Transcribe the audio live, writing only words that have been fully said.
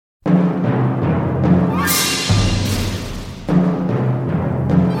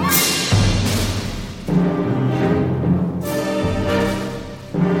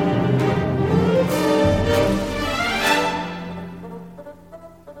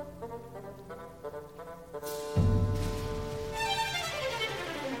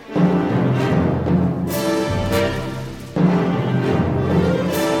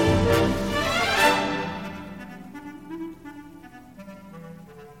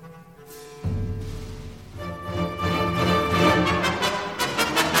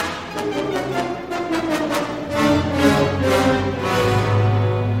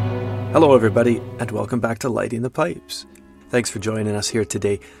Hello everybody, and welcome back to Lighting the Pipes. Thanks for joining us here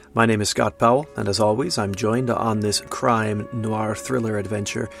today. My name is Scott Powell, and as always, I'm joined on this crime noir thriller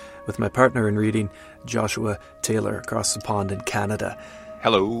adventure with my partner in reading, Joshua Taylor, across the pond in Canada.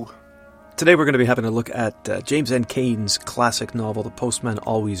 Hello. Today we're going to be having a look at James M Cain's classic novel, The Postman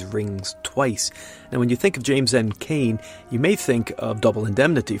Always Rings Twice. Now, when you think of James M Cain, you may think of Double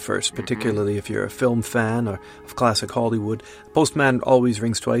Indemnity first, particularly if you're a film fan or of classic Hollywood. Postman Always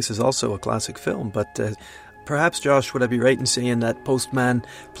Rings Twice is also a classic film, but perhaps, Josh, would I be right in saying that Postman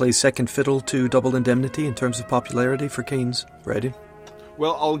plays second fiddle to Double Indemnity in terms of popularity for Cain's writing?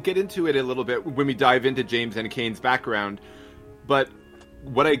 Well, I'll get into it a little bit when we dive into James M Cain's background, but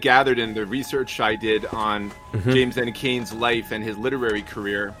what I gathered in the research I did on James M Cain's life and his literary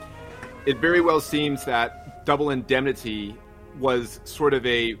career, it very well seems that Double Indemnity was sort of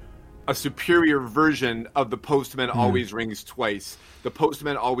a superior version of The Postman Always Rings Twice. The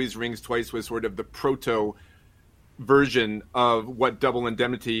Postman Always Rings Twice was sort of the proto version of what Double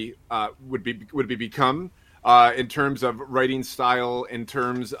Indemnity would be become in terms of writing style, in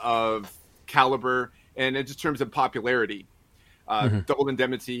terms of caliber, and in just terms of popularity. Double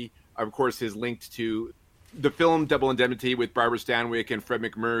Indemnity, of course, is linked to the film Double Indemnity with Barbara Stanwyck and Fred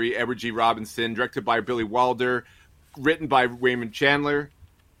MacMurray, Edward G. Robinson, directed by Billy Wilder, written by Raymond Chandler.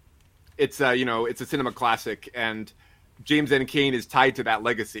 It's it's a cinema classic, and James M. Cain is tied to that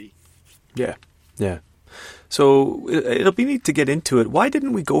legacy. Yeah. So it'll be neat to get into it. Why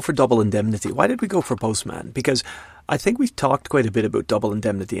didn't we go for Double Indemnity? Why did we go for Postman? Because I think we've talked quite a bit about Double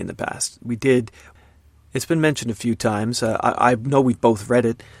Indemnity in the past. We did. It's been mentioned a few times. I know we've both read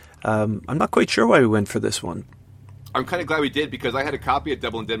it. I'm not quite sure why we went for this one. I'm kind of glad we did, because I had a copy of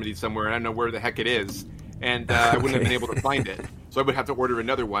Double Indemnity somewhere, and I don't know where the heck it is. And I wouldn't have been able to find it. So I would have to order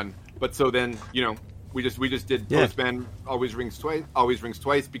another one. But so then, we just did Postman Always Rings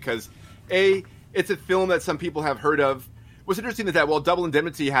Twice, because it's a film that some people have heard of. What's interesting is that while Double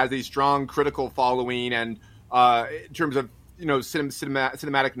Indemnity has a strong critical following, and in terms of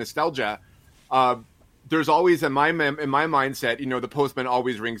cinematic nostalgia, there's always in my mindset, The Postman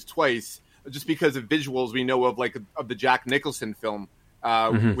Always Rings Twice, just because of visuals we know of, like of the Jack Nicholson film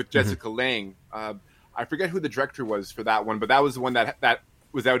with Jessica Lange. I forget who the director was for that one, but that was the one that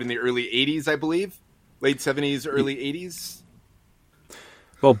was out in the early 80s, I believe. Late 70s, early 80s.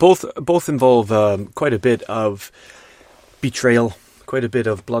 Well, both involve quite a bit of betrayal, quite a bit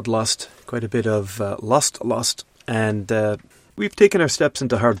of bloodlust, quite a bit of lust, and we've taken our steps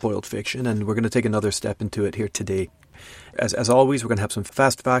into hard-boiled fiction, and we're going to take another step into it here today. As always, we're going to have some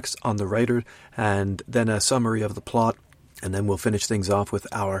fast facts on the writer, and then a summary of the plot, and then we'll finish things off with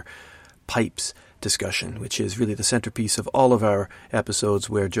our pipes discussion, which is really the centerpiece of all of our episodes,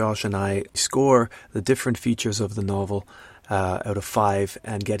 where Josh and I score the different features of the novel out of 5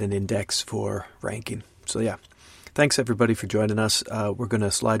 and get an index for ranking. So yeah, thanks everybody for joining us. We're going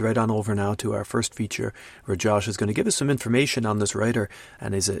to slide right on over now to our first feature, where Josh is going to give us some information on this writer,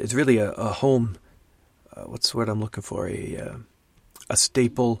 and it's really a home, what's the word I'm looking for, a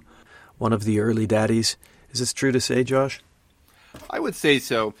staple, one of the early daddies. Is this true to say, Josh? I would say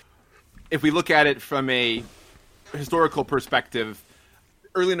so. If we look at it from a historical perspective,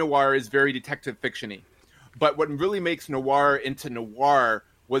 early noir is very detective fiction-y. But what really makes noir into noir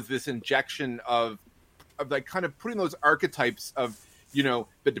was this injection of like kind of putting those archetypes of, the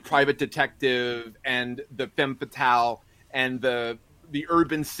private detective and the femme fatale and the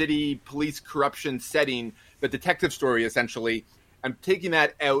urban city police corruption setting, the detective story essentially, and taking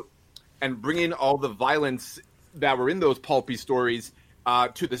that out and bringing all the violence that were in those pulpy stories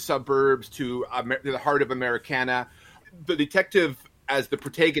to the suburbs, to the heart of Americana. The detective, as the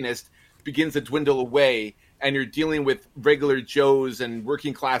protagonist, begins to dwindle away, and you're dealing with regular Joes and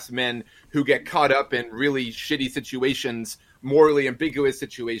working class men who get caught up in really shitty situations, morally ambiguous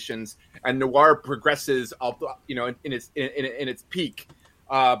situations. And noir progresses, in its peak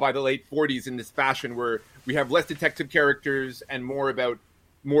by the late 40s in this fashion, where we have less detective characters and more about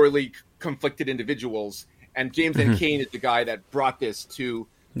morally conflicted individuals. And James M. Cain is the guy that brought this to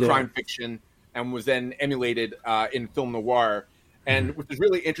crime fiction and was then emulated in film noir. And what is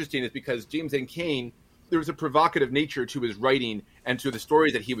really interesting is because James M. Cain, there was a provocative nature to his writing and to the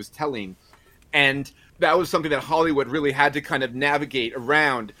stories that he was telling. And that was something that Hollywood really had to kind of navigate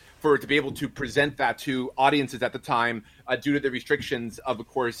around for it to be able to present that to audiences at the time due to the restrictions of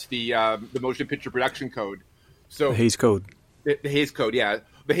course, the Motion Picture Production Code. So the Hays Code. The Hays Code, yeah.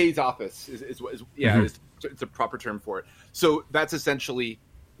 The Hays Office is it's a proper term for it. So that's essentially,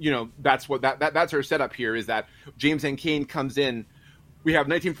 that's what that's our setup here, is that James M. Cain comes in We have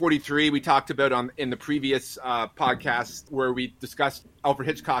 1943. We talked about in the previous podcast where we discussed Alfred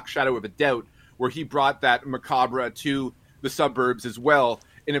Hitchcock's Shadow of a Doubt, where he brought that macabre to the suburbs as well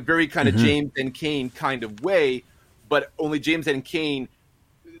in a very kind of James and Cain kind of way, but only James and Cain,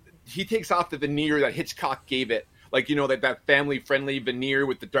 he takes off the veneer that Hitchcock gave it, like, you know, that family-friendly veneer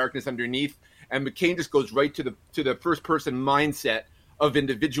with the darkness underneath, and McCain just goes right to the first-person mindset of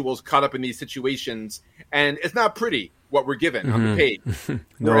individuals caught up in these situations, and it's not pretty what we're given on the page.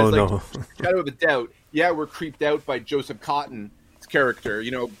 Whereas, no. Shadow of a Doubt, we're creeped out by Joseph Cotton's character,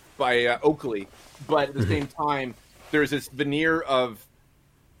 you know, by Oakley, but at the same time, there's this veneer of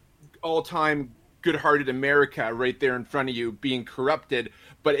all-time good-hearted America right there in front of you being corrupted,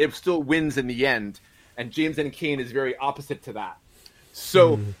 but it still wins in the end. And James and Cain is very opposite to that.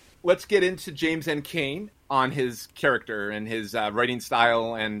 So let's get into James and Cain on his character and his writing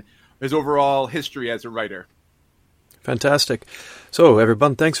style and his overall history as a writer. Fantastic. So,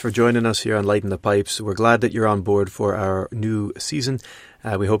 everyone, thanks for joining us here on Lighting the Pipes. We're glad that you're on board for our new season.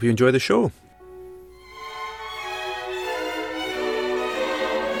 We hope you enjoy the show.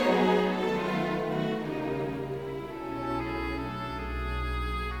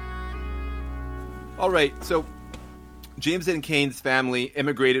 All right, so James and Cain's family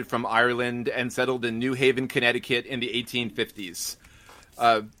immigrated from Ireland and settled in New Haven, Connecticut in the 1850s.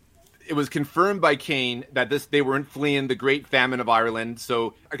 It was confirmed by Cain that they weren't fleeing the Great Famine of Ireland,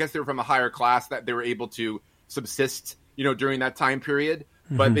 so I guess they were from a higher class that they were able to subsist, you know, during that time period.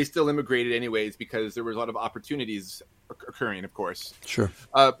 But they still immigrated anyways because there was a lot of opportunities occurring, of course. Sure.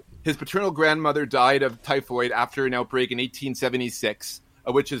 His paternal grandmother died of typhoid after an outbreak in 1876.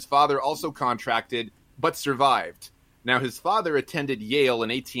 Which his father also contracted, but survived. Now, his father attended Yale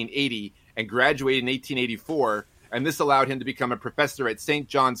in 1880 and graduated in 1884, and this allowed him to become a professor at St.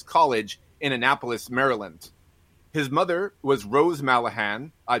 John's College in Annapolis, Maryland. His mother was Rose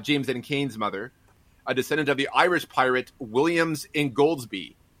Malahan, James and Cain's mother, a descendant of the Irish pirate Williams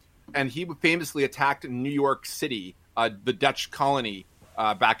Ingoldsby, and he famously attacked New York City, the Dutch colony,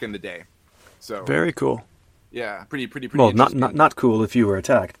 back in the day. So very cool. Yeah, pretty. Well, not cool if you were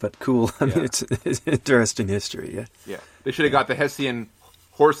attacked, but cool. I mean, it's interesting history. Yeah. Yeah, they should have got the Hessian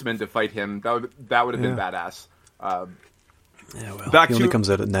horsemen to fight him. That would have been badass. Well, he only comes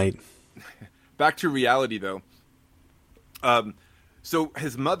out at night. Back to reality, though. So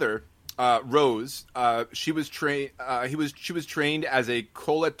his mother, Rose, she was trained. She was trained as a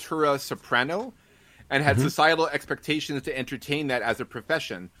coloratura soprano, and had societal expectations to entertain that as a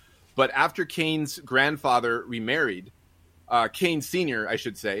profession. But after Cain's grandfather remarried, Cain Sr., I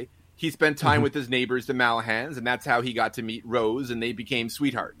should say, he spent time with his neighbors, the Malahans, and that's how he got to meet Rose, and they became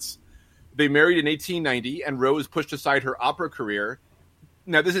sweethearts. They married in 1890, and Rose pushed aside her opera career.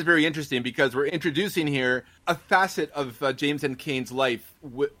 Now, this is very interesting because we're introducing here a facet of James and Cain's life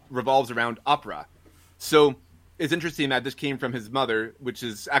revolves around opera. So it's interesting that this came from his mother, which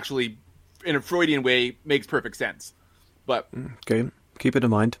is actually, in a Freudian way, makes perfect sense. But okay, keep it in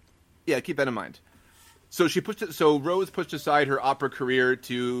mind. Yeah, keep that in mind. So Rose pushed aside her opera career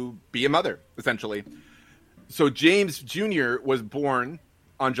to be a mother, essentially. So James Jr. was born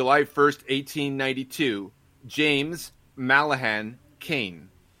on July 1st, 1892. James Malahan Cain.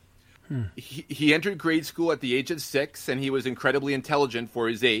 He entered grade school at the age of 6, and he was incredibly intelligent for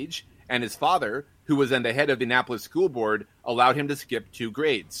his age. And his father, who was then the head of the Annapolis School Board, allowed him to skip 2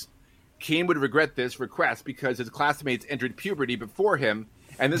 grades. Cain would regret this request because his classmates entered puberty before him,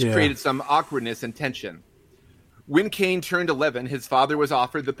 and this created some awkwardness and tension. When Cain turned 11, his father was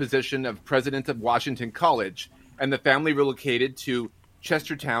offered the position of president of Washington College, and the family relocated to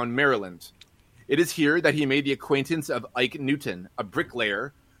Chestertown, Maryland. It is here that he made the acquaintance of Ike Newton, a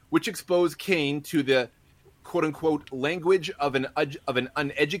bricklayer, which exposed Cain to the quote-unquote language of an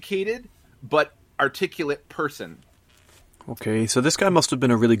uneducated but articulate person. Okay, so this guy must have been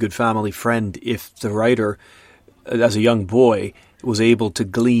a really good family friend if the writer, as a young boy, was able to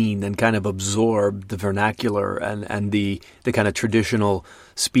glean and kind of absorb the vernacular and the kind of traditional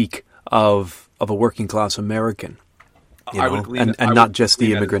speak of a working class American, and not just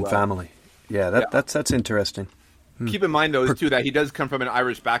the immigrant family. Yeah, that's interesting. Keep in mind though too that he does come from an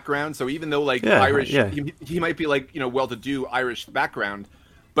Irish background, so even though Irish, he might be well-to-do Irish background,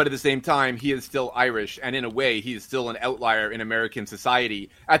 but at the same time he is still Irish, and in a way he is still an outlier in American society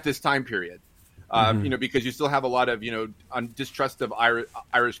at this time period. Because you still have a lot of, distrust of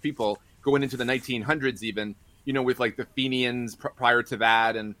Irish people going into the 1900s even, with like the Fenians prior to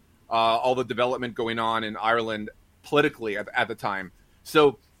that and all the development going on in Ireland politically at the time.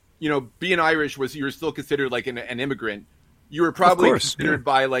 So, being Irish you were still considered like an immigrant. You were probably considered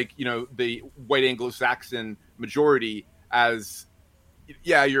by the white Anglo-Saxon majority as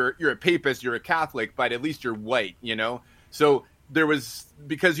yeah, you're a papist, you're a Catholic, but at least you're white, you know? So there was,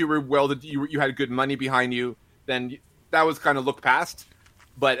 because you were you had good money behind you, then that was kind of looked past.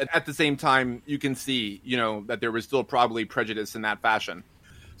 But at the same time, you can see, you know, that there was still probably prejudice in that fashion.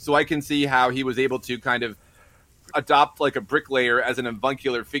 So I can see how he was able to kind of adopt like a bricklayer as an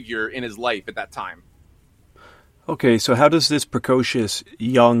avuncular figure in his life at that time. Okay, so how does this precocious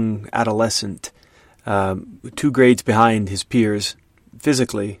young adolescent, 2 grades behind his peers,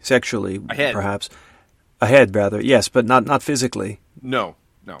 physically, sexually, perhaps, ahead rather, yes, but not physically. No.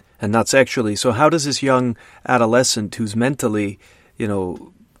 And not sexually. So how does this young adolescent who's mentally, you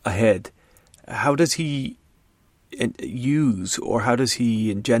know, ahead, how does he use or how does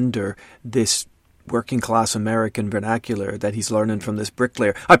he engender this working class American vernacular that he's learning from this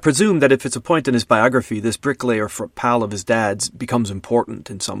bricklayer? I presume that if it's a point in his biography, this bricklayer pal of his dad's becomes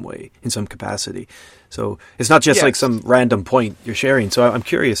important in some way, in some capacity. So it's not just like some random point you're sharing. So I'm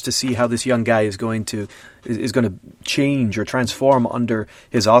curious to see how this young guy is going to change or transform under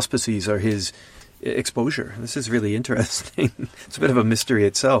his auspices or his exposure. This is really interesting. It's a bit of a mystery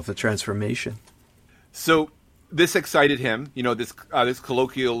itself, the transformation. So this excited him, you know, this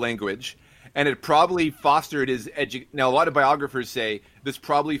colloquial language. And it probably fostered his Now, a lot of biographers say this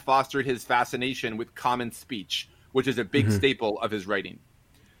probably fostered his fascination with common speech, which is a big staple of his writing.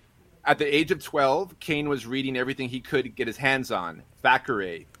 At the age of 12, Cain was reading everything he could get his hands on: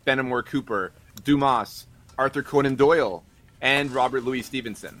 Thackeray, Fenimore Cooper, Dumas, Arthur Conan Doyle, and Robert Louis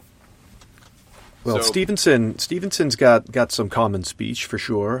Stevenson. Well, Stevenson's got some common speech for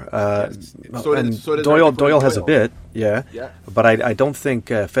sure. So does Doyle has a bit, yeah. But I don't think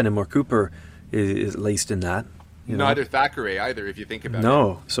Fenimore Cooper is laced in that. Neither Thackeray either, if you think about it.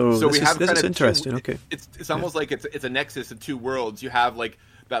 No, so this is interesting. Okay, it's almost like it's a nexus of two worlds. You have like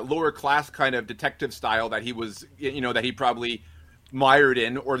that lower class kind of detective style that he was, you know, that he probably mired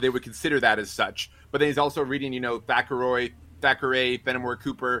in, or they would consider that as such. But then he's also reading, you know, Thackeray, Fenimore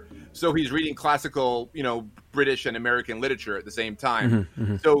Cooper. So he's reading classical, you know, British and American literature at the same time.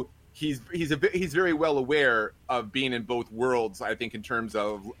 So he's very well aware of being in both worlds, I think, in terms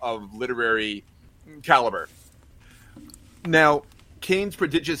of literary caliber. Now, Cain's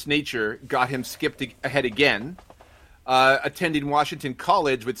prodigious nature got him skipped ahead again, attending Washington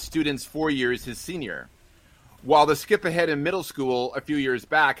College with students 4 years his senior. While the skip ahead in middle school a few years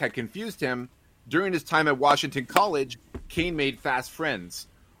back had confused him, during his time at Washington College, Cain made fast friends.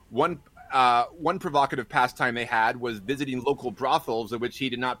 One provocative pastime they had was visiting local brothels in which he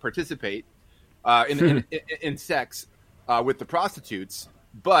did not participate in sex with the prostitutes,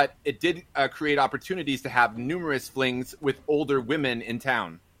 but it did create opportunities to have numerous flings with older women in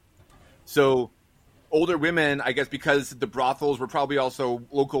town. So older women, I guess because the brothels were probably also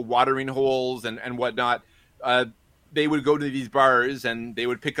local watering holes and whatnot, they would go to these bars and they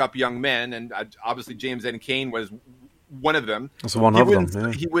would pick up young men, and obviously James N. Cain was one of them. That's one of them.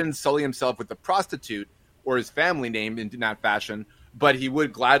 Yeah. He wouldn't sully himself with the prostitute or his family name in that fashion, but he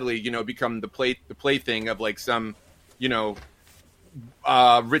would gladly, you know, become the plaything of like some, you know,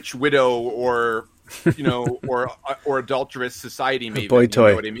 rich widow or, you know, or adulterous society, maybe. Boy toy.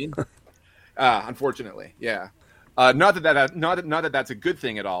 You know what I mean? Unfortunately, yeah. Not that that's a good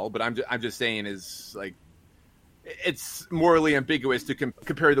thing at all, but I'm just saying is like, it's morally ambiguous to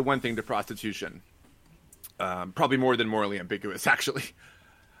compare the one thing to prostitution. Probably more than morally ambiguous, actually.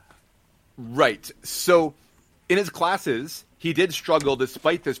 Right. So in his classes, he did struggle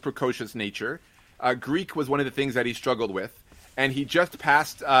despite this precocious nature. Greek was one of the things that he struggled with, and he just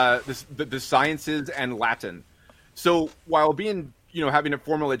passed the sciences and Latin. So while being, you know, having a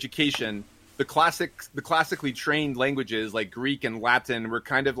formal education, the classically trained languages like Greek and Latin were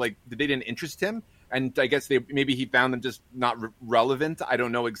kind of like, they didn't interest him. And I guess maybe he found them just not relevant. I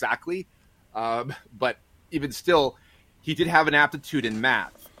don't know exactly. But even still, he did have an aptitude in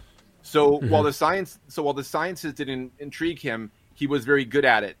math. So while the sciences didn't intrigue him, he was very good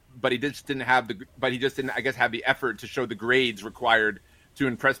at it. But he just didn't, I guess, have the effort to show the grades required to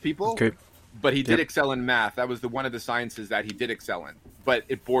impress people. Okay. But he did excel in math. That was one of the sciences that he did excel in. But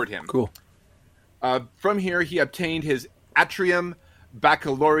it bored him. Cool. From here, he obtained his Atrium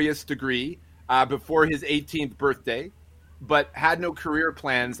Baccalaureus degree before his 18th birthday, but had no career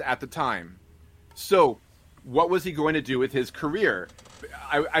plans at the time. So what was he going to do with his career?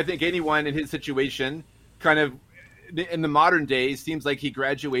 I think anyone in his situation kind of in the modern day seems like he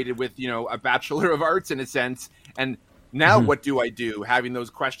graduated with, you know, a Bachelor of Arts in a sense. And now what do I do? Having those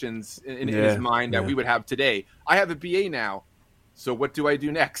questions in his mind that we would have today. I have a BA now. So what do I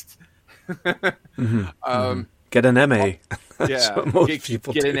do next? Get an MA. Yeah, most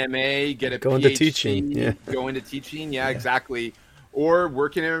people get an MA, get a go PhD, into teaching. Go into teaching. Yeah, exactly. or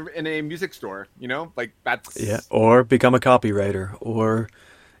work in a music store. Like that's or become a copywriter, or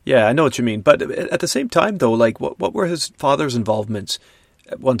I know what you mean. But at the same time, though, like what were his father's involvements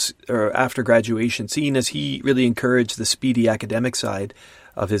once or after graduation? Seeing as he really encouraged the speedy academic side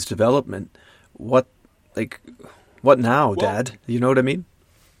of his development, what now, Dad? You know what I mean?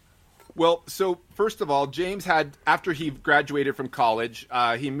 Well, so first of all, James after he graduated from college,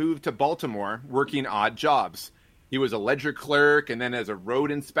 he moved to Baltimore working odd jobs. He was a ledger clerk and then as a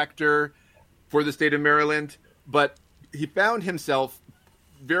road inspector for the state of Maryland. But he found himself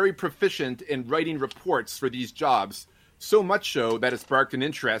very proficient in writing reports for these jobs, so much so that it sparked an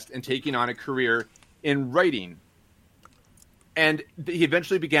interest in taking on a career in writing. And he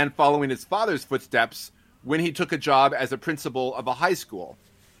eventually began following his father's footsteps when he took a job as a principal of a high school.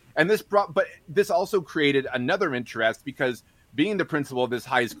 And this also created another interest because being the principal of this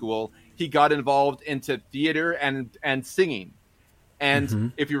high school, he got involved into theater and singing.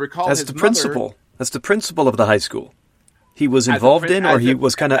 And if you recall, that's the principal of the high school. He was involved in, or he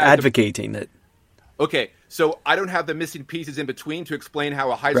was kind of advocating it. Okay, so I don't have the missing pieces in between to explain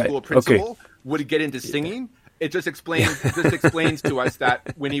how a high school principal would get into singing. It just explains to us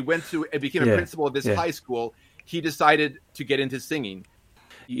that when he went to and became a principal of this high school, he decided to get into singing.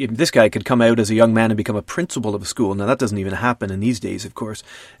 This guy could come out as a young man and become a principal of a school. Now that doesn't even happen in these days, of course.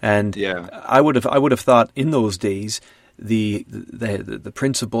 And I would have thought in those days the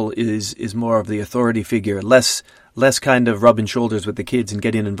principal is more of the authority figure, less kind of rubbing shoulders with the kids and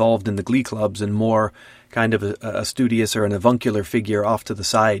getting involved in the glee clubs, and more kind of a studious or an avuncular figure off to the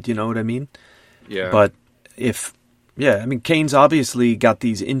side. You know what I mean? Yeah. But Cain's obviously got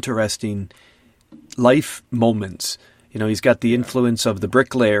these interesting life moments. He's got the influence of the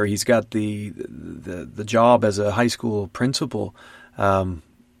bricklayer. He's got the job as a high school principal. But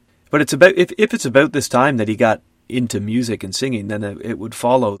it's about if it's about this time that he got into music and singing, then it would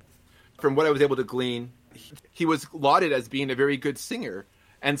follow. From what I was able to glean, he was lauded as being a very good singer,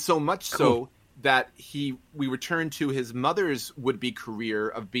 and so much so that we returned to his mother's would-be career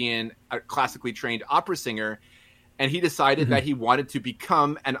of being a classically trained opera singer, and he decided that he wanted to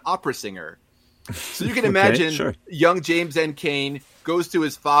become an opera singer. So you can imagine young James M Cain goes to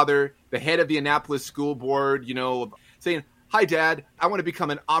his father, the head of the Annapolis School Board, saying, "Hi, Dad, I want to become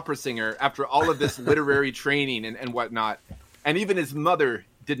an opera singer after all of this literary training and whatnot." And even his mother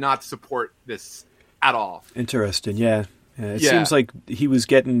did not support this at all. Interesting, yeah. It seems like he was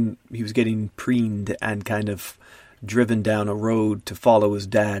getting preened and kind of driven down a road to follow his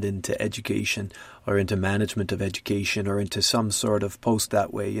dad into education, or into management of education, or into some sort of post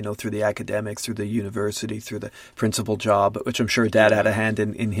that way, through the academics, through the university, through the principal job, which I'm sure Dad had a hand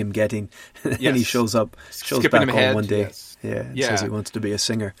in him getting. And he shows back home one day. Says he wants to be a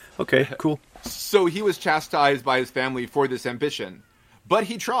singer. Okay, cool. So he was chastised by his family for this ambition, but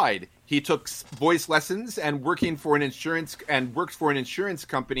he tried. He took voice lessons and worked for an insurance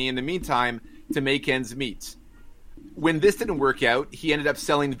company in the meantime to make ends meet. When this didn't work out, he ended up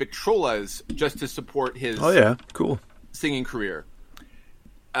selling Victrolas just to support his singing career.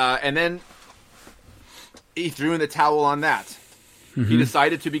 And then he threw in the towel on that. He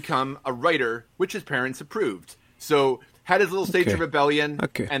decided to become a writer, which his parents approved. So had his little stage of rebellion,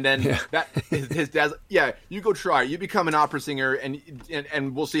 and then his dad's you go try. You become an opera singer,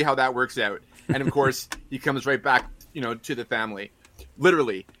 and we'll see how that works out. And of course, he comes right back, to the family,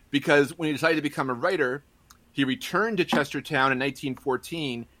 literally, because when he decided to become a writer, he returned to Chestertown in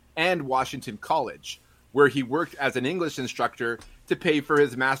 1914 and Washington College, where he worked as an English instructor to pay for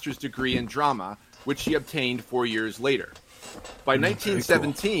his master's degree in drama, which he obtained 4 years later. By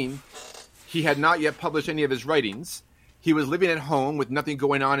 1917, he had not yet published any of his writings. He was living at home with nothing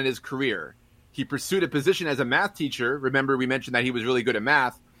going on in his career. He pursued a position as a math teacher. Remember, we mentioned that he was really good at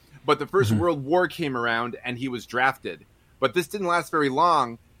math. But the First World War came around, and he was drafted. But this didn't last very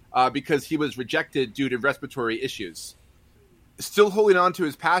long, because he was rejected due to respiratory issues. Still holding on to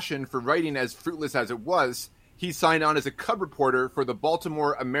his passion for writing, as fruitless as it was, he signed on as a cub reporter for the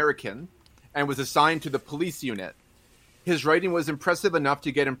Baltimore American and was assigned to the police unit. His writing was impressive enough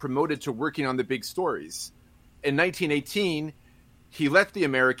to get him promoted to working on the big stories. In 1918, he left the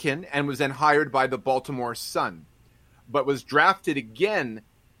American and was then hired by the Baltimore Sun, but was drafted again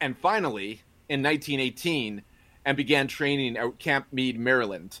and finally in 1918 and began training at Camp Meade,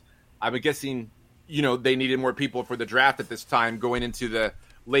 Maryland. I'm guessing, they needed more people for the draft at this time, going into the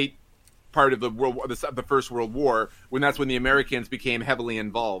late part of the First World War, when that's when the Americans became heavily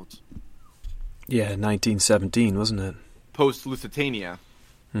involved. Yeah, 1917, wasn't it? Post-Lusitania.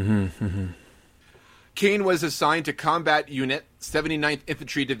 Cain was assigned to Combat Unit, 79th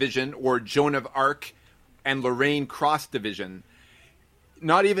Infantry Division, or Joan of Arc, and Lorraine Cross Division.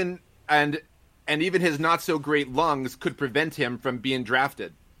 Not even and even his not so great lungs could prevent him from being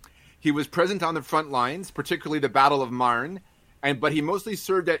drafted. He was present on the front lines, particularly the Battle of Marne, but he mostly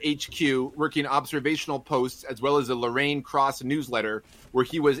served at HQ, working observational posts as well as the Lorraine Cross newsletter, where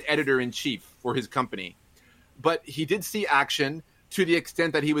he was editor-in-chief for his company. But he did see action to the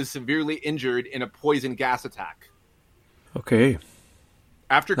extent that he was severely injured in a poison gas attack. Okay.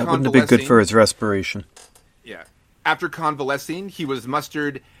 After that wouldn't have been good for his respiration. Yeah. After convalescing, he was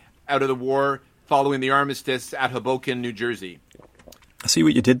mustered out of the war following the armistice at Hoboken, New Jersey. I see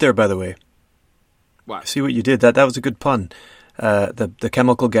what you did there, by the way. What? I see what you did. That was a good pun. The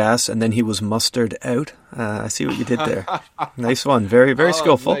chemical gas, and then he was mustered out. I see what you did there. Nice one. Very, very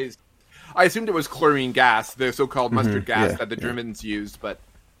skillful. Nice. I assumed it was chlorine gas, the so-called mustard gas that the Germans used. But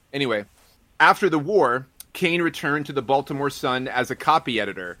anyway, after the war, Cain returned to the Baltimore Sun as a copy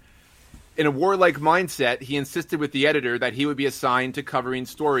editor. In a warlike mindset, he insisted with the editor that he would be assigned to covering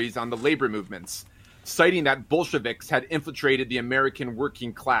stories on the labor movements, citing that Bolsheviks had infiltrated the American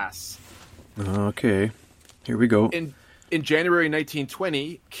working class. Okay, here we go. In January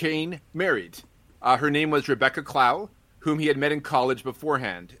 1920, Cain married. Her name was Rebecca Clow, whom he had met in college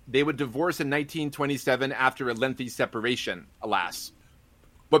beforehand. They would divorce in 1927 after a lengthy separation, alas.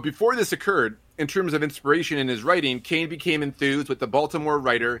 But before this occurred, in terms of inspiration in his writing, Cain became enthused with the Baltimore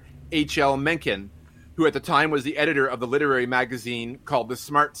writer H.L. Mencken, who at the time was the editor of the literary magazine called The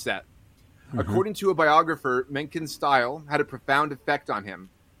Smart Set. According to a biographer, Mencken's style had a profound effect on him.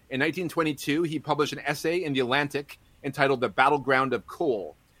 In 1922, he published an essay in The Atlantic entitled The Battleground of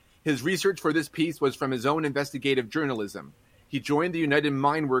Coal. His research for this piece was from his own investigative journalism. He joined the United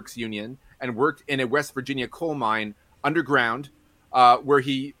Mine Works Union and worked in a West Virginia coal mine underground, where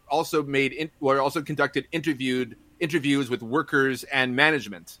he also conducted interviews with workers and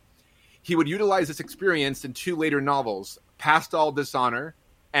management. He would utilize this experience in two later novels, Past All Dishonor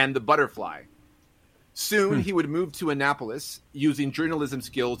and The Butterfly. Soon he would move to Annapolis, using journalism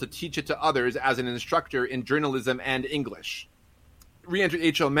skills to teach it to others as an instructor in journalism and English. Re-entered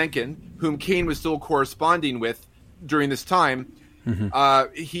H.L. Mencken, whom Cain was still corresponding with during this time.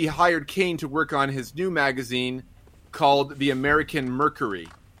 He hired Cain to work on his new magazine called The American Mercury.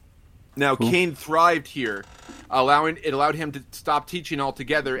 Now, Cain thrived here, it allowed him to stop teaching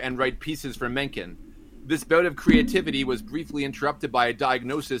altogether and write pieces for Mencken. This bout of creativity was briefly interrupted by a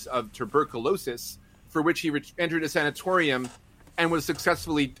diagnosis of tuberculosis, for which he entered a sanatorium and was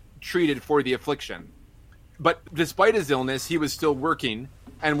successfully treated for the affliction. But despite his illness, he was still working,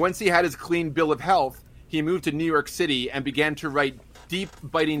 and once he had his clean bill of health, he moved to New York City and began to write deep,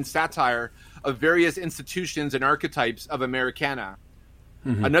 biting satire of various institutions and archetypes of Americana.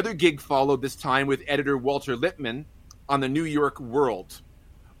 Another gig followed, this time with editor Walter Lippmann on the New York World.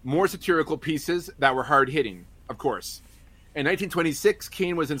 More satirical pieces that were hard-hitting, of course. In 1926,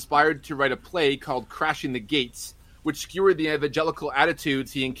 Cain was inspired to write a play called Crashing the Gates, which skewered the evangelical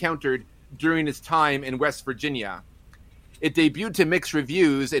attitudes he encountered during his time in West Virginia. It debuted to mixed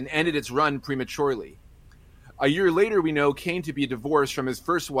reviews and ended its run prematurely. A year later, we know Cain to be divorced from his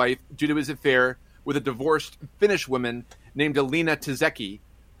first wife due to his affair with a divorced Finnish woman named Alina Tizeki,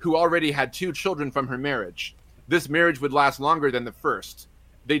 who already had 2 children from her marriage. This marriage would last longer than the first.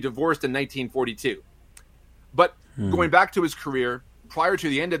 They divorced in 1942. But going back to his career, prior to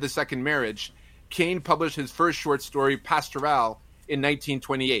the end of the second marriage, Cain published his first short story, Pastoral, in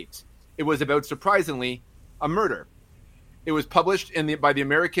 1928. It was about, surprisingly, a murder. It was published by the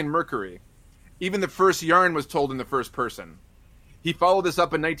American Mercury. Even the first yarn was told in the first person. He followed this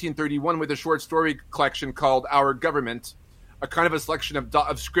up in 1931 with a short story collection called Our Government, a kind of a selection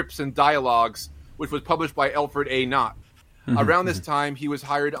of scripts and dialogues, which was published by Alfred A. Knott. Around this time, he was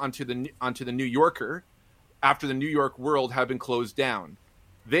hired onto the New Yorker after the New York World had been closed down.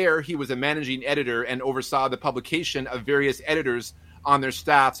 There, he was a managing editor and oversaw the publication of various editors on their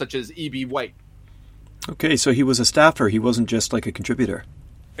staff, such as E.B. White. Okay, so he was a staffer. He wasn't just like a contributor.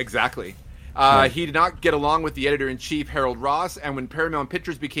 Exactly. He did not get along with the editor-in-chief, Harold Ross, and when Paramount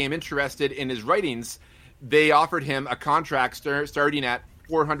Pictures became interested in his writings, they offered him a contract starting at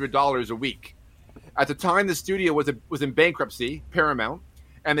 $400 a week. At the time, the studio was in bankruptcy, Paramount,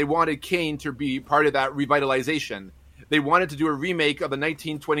 and they wanted Cain to be part of that revitalization. They wanted to do a remake of the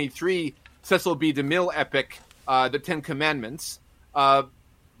 1923 Cecil B. DeMille epic, The Ten Commandments,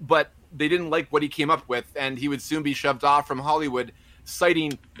 but they didn't like what he came up with, and he would soon be shoved off from Hollywood,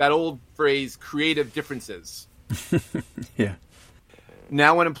 citing that old phrase, creative differences. Yeah.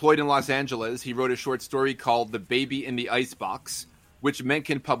 Now unemployed in Los Angeles, he wrote a short story called The Baby in the Icebox, which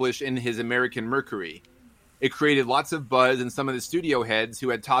Mencken published in his American Mercury. It created lots of buzz, and some of the studio heads who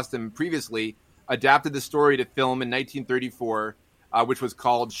had tossed him previously adapted the story to film in 1934, which was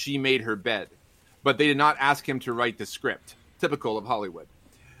called She Made Her Bed. But they did not ask him to write the script, typical of Hollywood.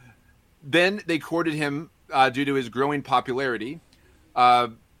 Then they courted him due to his growing popularity.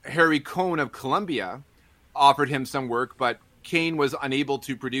 Harry Cohn of Columbia offered him some work, but Cain was unable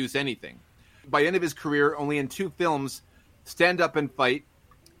to produce anything. By the end of his career, only in 2 films, Stand Up and Fight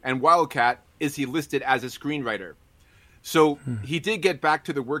and Wildcat, is he listed as a screenwriter. So he did get back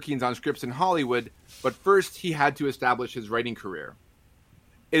to the workings on scripts in Hollywood, but first he had to establish his writing career.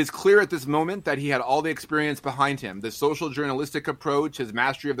 It is clear at this moment that he had all the experience behind him, the social journalistic approach, his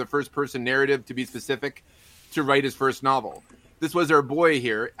mastery of the first-person narrative, to be specific, to write his first novel. This was our boy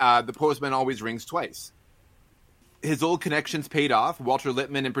here, The Postman Always Rings Twice. His old connections paid off. Walter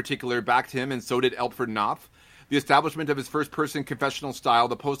Lippmann in particular backed him, and so did Alfred Knopf. The establishment of his first-person confessional style,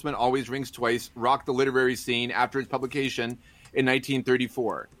 The Postman Always Rings Twice, rocked the literary scene after its publication in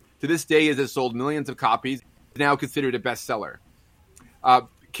 1934. To this day, it has sold millions of copies. It's now considered a bestseller.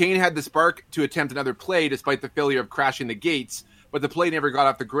 Cain had the spark to attempt another play despite the failure of Crashing the Gates, but the play never got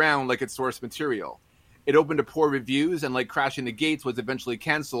off the ground like its source material. It opened to poor reviews, and like Crashing the Gates, was eventually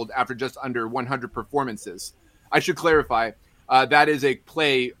canceled after just under 100 performances. I should clarify, that is a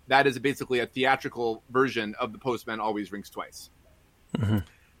play, that is basically a theatrical version of The Postman Always Rings Twice. Mm-hmm.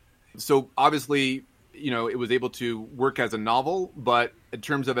 So obviously, it was able to work as a novel, but in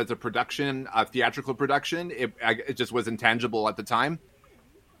terms of as a production, a theatrical production, it just was intangible at the time.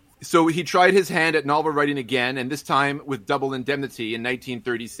 So he tried his hand at novel writing again, and this time with Double Indemnity in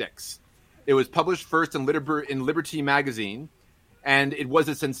 1936. It was published first in Liberty magazine, and it was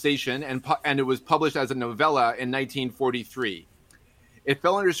a sensation, and it was published as a novella in 1943. It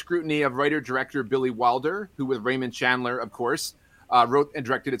fell under scrutiny of writer-director Billy Wilder, who with Raymond Chandler, of course, wrote and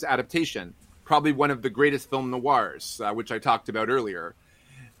directed its adaptation, probably one of the greatest film noirs, which I talked about earlier.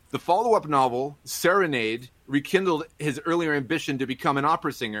 The follow-up novel, Serenade, rekindled his earlier ambition to become an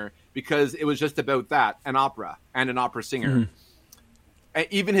opera singer because it was just about that, an opera and an opera singer. Mm-hmm.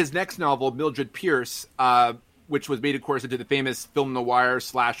 Even his next novel, Mildred Pierce, which was made, of course, into the famous film noir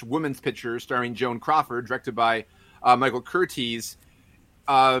 / woman's picture starring Joan Crawford, directed by Michael Curtiz,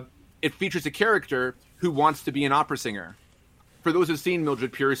 it features a character who wants to be an opera singer. For those who've seen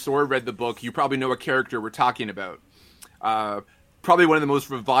Mildred Pierce or read the book, you probably know what character we're talking about. Probably one of the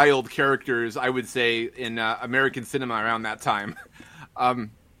most reviled characters, I would say, in American cinema around that time.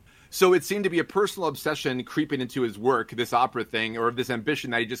 So it seemed to be a personal obsession creeping into his work, this opera thing, or this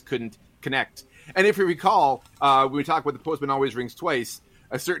ambition that he just couldn't connect. And if you recall, when we talk about The Postman Always Rings Twice,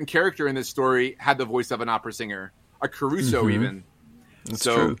 a certain character in this story had the voice of an opera singer, a Caruso even. That's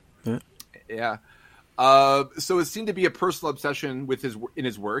true. Yeah. So it seemed to be a personal obsession with in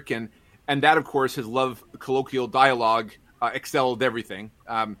his work, and that, of course, his love of colloquial dialogue excelled everything.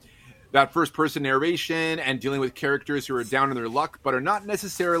 That first-person narration and dealing with characters who are down on their luck but are not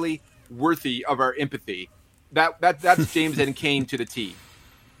necessarily worthy of our empathy. That's James M Cain to the T.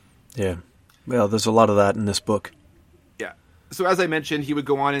 Yeah. Well, there's a lot of that in this book. Yeah. So as I mentioned, he would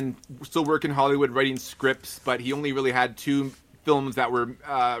go on and still work in Hollywood writing scripts, but he only really had 2 films that were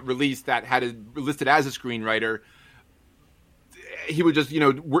released that had listed as a screenwriter. He would just,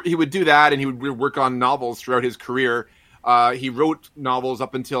 he would do that, and he would work on novels throughout his career. He wrote novels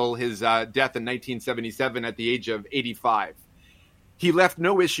up until his death in 1977 at the age of 85. He left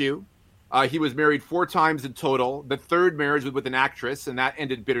no issue. He was married 4 times in total. The 3rd marriage was with an actress, and that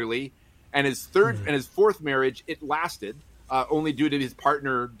ended bitterly. And his 4th marriage, it lasted, only due to his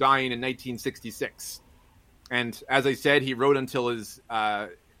partner dying in 1966. And as I said, he wrote until his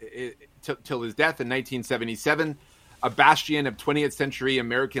till his death in 1977, a bastion of 20th century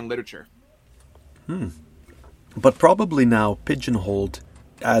American literature. But probably now pigeonholed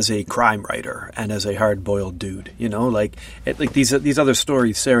as a crime writer and as a hard-boiled dude, like these other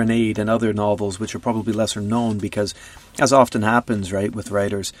stories, Serenade and other novels, which are probably lesser known because, as often happens, right, with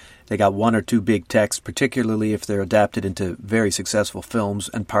writers, they got 1 or 2 big texts, particularly if they're adapted into very successful films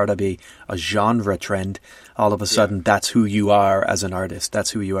and part of a genre trend. All of a sudden, that's who you are as an artist.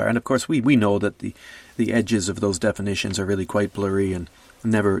 That's who you are. And of course, we know that the edges of those definitions are really quite blurry and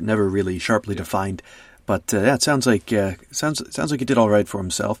never really sharply defined. But it sounds like he did all right for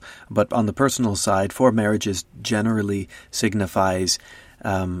himself. But on the personal side, 4 marriages generally signifies,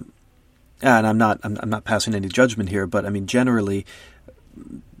 and I'm not passing any judgment here, but I mean generally,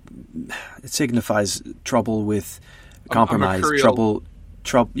 it signifies trouble with compromise, a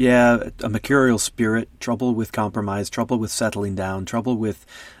mercurial spirit, trouble with compromise, trouble with settling down, trouble with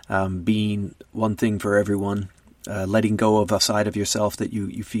being one thing for everyone. Letting go of a side of yourself that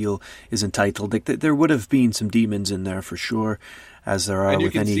you feel is entitled. There would have been some demons in there for sure, as there are with any.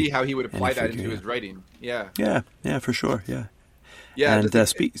 And you can see how he would apply that into his writing. Yeah, for sure. Yeah, Yeah, and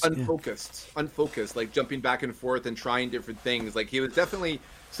just speaks. unfocused, like jumping back and forth and trying different things. Like he was definitely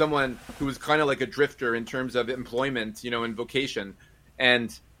someone who was kind of like a drifter in terms of employment, and vocation.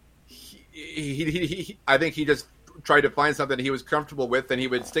 And he I think he just tried to find something he was comfortable with, and he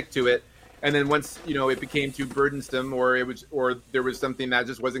would stick to it. And then once it became too burdensome, or there was something that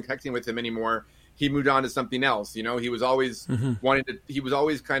just wasn't connecting with him anymore, he moved on to something else. He was always he was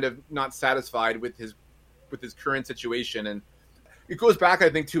always kind of not satisfied with his current situation. And it goes back, I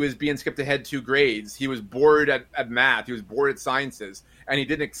think, to his being skipped ahead 2 grades. He was bored at math. He was bored at sciences, and he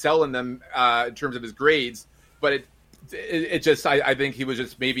didn't excel in them in terms of his grades. But it just, I think he was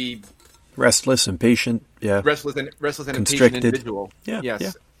just maybe restless, impatient. Yeah, restless and constricted. Impatient individual. Yeah, yes.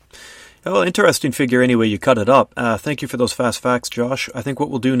 Yeah. Well, interesting figure anyway you cut it up. Thank you for those fast facts, Josh. I think what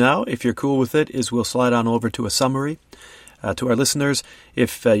we'll do now, if you're cool with it, is we'll slide on over to a summary. To our listeners,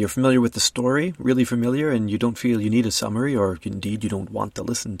 if you're familiar with the story, really familiar, and you don't feel you need a summary, or indeed you don't want to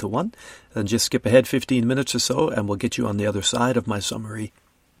listen to one, then just skip ahead 15 minutes or so, and we'll get you on the other side of my summary.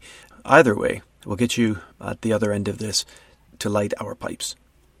 Either way, we'll get you at the other end of this to light our pipes.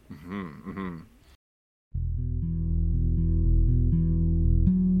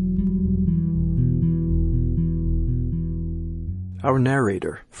 Our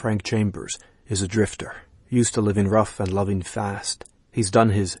narrator, Frank Chambers, is a drifter. Used to living rough and loving fast. He's done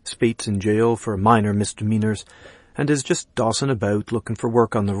his spates in jail for minor misdemeanors, and is just dossing about looking for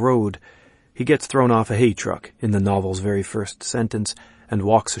work on the road. He gets thrown off a hay truck in the novel's very first sentence, and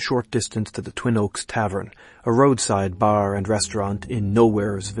walks a short distance to the Twin Oaks Tavern, a roadside bar and restaurant in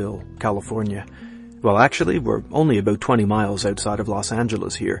Nowheresville, California. Well, actually, we're only about 20 miles outside of Los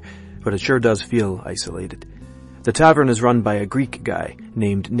Angeles here, but it sure does feel isolated. The tavern is run by a Greek guy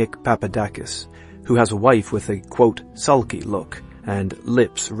named Nick Papadakis, who has a wife with a, quote, sulky look, and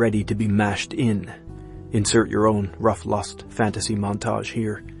lips ready to be mashed in. Insert your own rough lust fantasy montage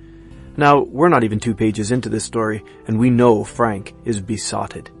here. Now, we're not even 2 pages into this story, and we know Frank is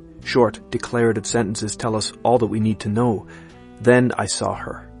besotted. Short, declarative sentences tell us all that we need to know. Then I saw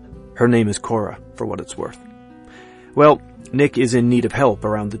her. Her name is Cora, for what it's worth. Well, Nick is in need of help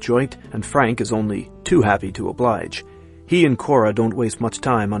around the joint, and Frank is only too happy to oblige. He and Cora don't waste much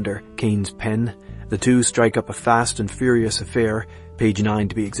time under Cain's pen. The two strike up a fast and furious affair, page 9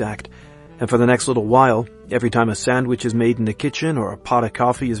 to be exact. And for the next little while, every time a sandwich is made in the kitchen or a pot of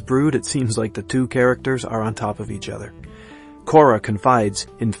coffee is brewed, it seems like the 2 characters are on top of each other. Cora confides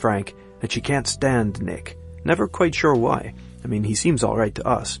in Frank that she can't stand Nick. Never quite sure why. I mean, he seems alright to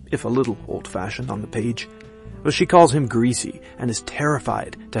us, if a little old-fashioned on the page. But she calls him greasy and is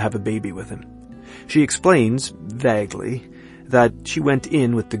terrified to have a baby with him. She explains, vaguely, that she went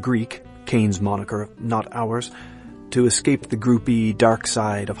in with the Greek, Cain's moniker, not ours, to escape the groupie dark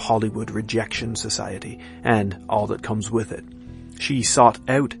side of Hollywood rejection society and all that comes with it. She sought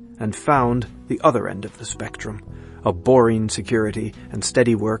out and found the other end of the spectrum, a boring security and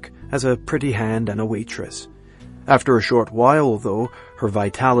steady work as a pretty hand and a waitress. After a short while, though, her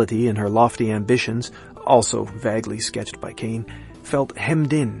vitality and her lofty ambitions, also vaguely sketched by Cain, felt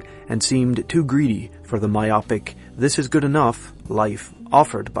hemmed in and seemed too greedy for the myopic, this is good enough life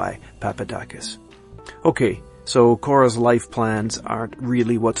offered by Papadakis. Okay, so Cora's life plans aren't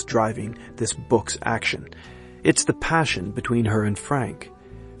really what's driving this book's action. It's the passion between her and Frank.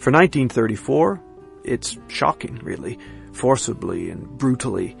 For 1934, it's shocking, really, forcibly and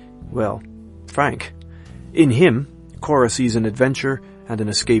brutally, well, Frank. In him, Cora sees an adventure and an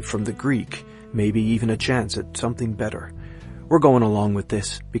escape from the Greek, maybe even a chance at something better. We're going along with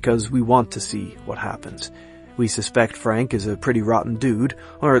this because we want to see what happens. We suspect Frank is a pretty rotten dude,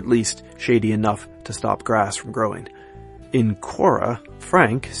 or at least shady enough to stop grass from growing. In Cora,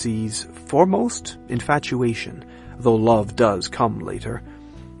 Frank sees foremost infatuation, though love does come later.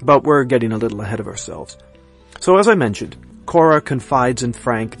 But we're getting a little ahead of ourselves. So as I mentioned, Cora confides in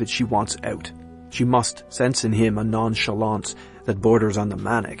Frank that she wants out. She must sense in him a nonchalance that borders on the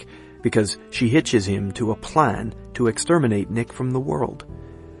manic, because she hitches him to a plan to exterminate Nick from the world.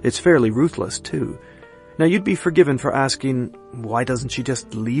 It's fairly ruthless, too. Now, you'd be forgiven for asking, why doesn't she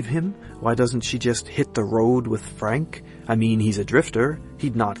just leave him? Why doesn't she just hit the road with Frank? I mean, he's a drifter.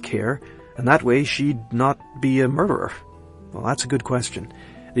 He'd not care. And that way, she'd not be a murderer. Well, that's a good question.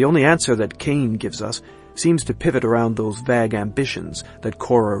 The only answer that Cain gives us seems to pivot around those vague ambitions that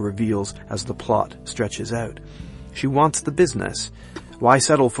Cora reveals as the plot stretches out. She wants the business. Why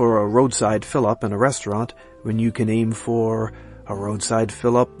settle for a roadside fill-up in a restaurant when you can aim for a roadside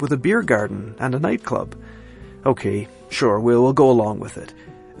fill-up with a beer garden and a nightclub? Okay, sure, we'll go along with it.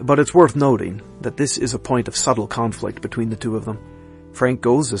 But it's worth noting that this is a point of subtle conflict between the two of them. Frank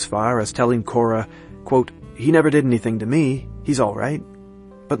goes as far as telling Cora, quote, he never did anything to me. He's all right.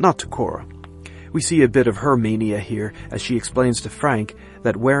 But not to Cora. We see a bit of her mania here as she explains to Frank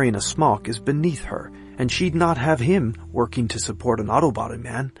that wearing a smock is beneath her, and she'd not have him working to support an auto body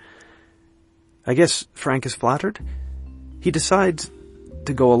man. I guess Frank is flattered. He decides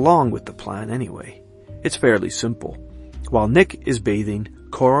to go along with the plan anyway. It's fairly simple. While Nick is bathing,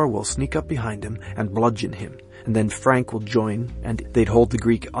 Cora will sneak up behind him and bludgeon him, and then Frank will join and they'd hold the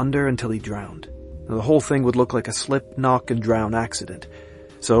Greek under until he drowned. Now, the whole thing would look like a slip, knock, and drown accident.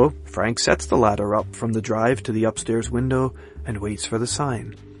 So Frank sets the ladder up from the drive to the upstairs window and waits for the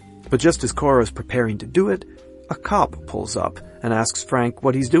sign. But just as Cora is preparing to do it, a cop pulls up and asks Frank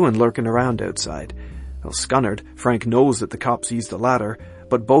what he's doing lurking around outside. Well, scunnered, Frank knows that the cop sees the ladder,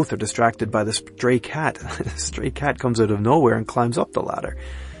 but both are distracted by the stray cat. The stray cat comes out of nowhere and climbs up the ladder.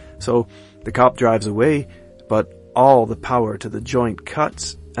 So the cop drives away, but all the power to the joint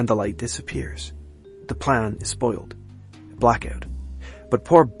cuts and the light disappears. The plan is spoiled. Blackout. But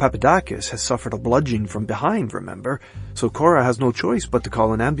poor Papadakis has suffered a bludgeon from behind, remember? So Cora has no choice but to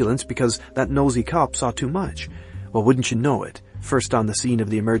call an ambulance because that nosy cop saw too much. Well, wouldn't you know it, first on the scene of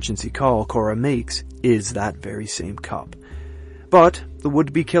the emergency call Cora makes is that very same cop. But the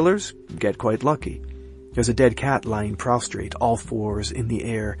would-be killers get quite lucky. There's a dead cat lying prostrate, all fours in the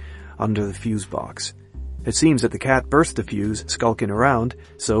air, under the fuse box. It seems that the cat burst the fuse, skulking around,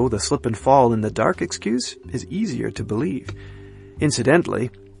 so the slip and fall in the dark excuse is easier to believe. Incidentally,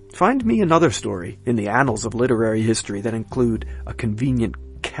 find me another story in the annals of literary history that include a convenient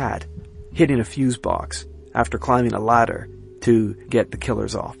cat hitting a fuse box after climbing a ladder to get the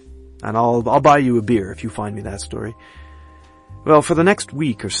killers off. And I'll buy you a beer if you find me that story. Well, for the next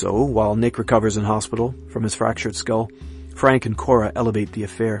week or so, while Nick recovers in hospital from his fractured skull, Frank and Cora elevate the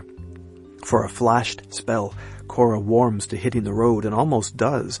affair. For a flashed spell, Cora warms to hitting the road and almost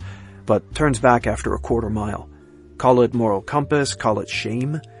does, but turns back after a quarter mile. Call it moral compass, call it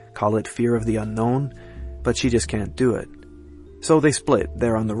shame, call it fear of the unknown, but she just can't do it. So they split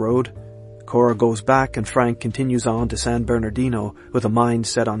there on the road. Cora goes back and Frank continues on to San Bernardino with a mind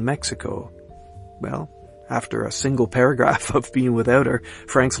set on Mexico. Well, after a single paragraph of being without her,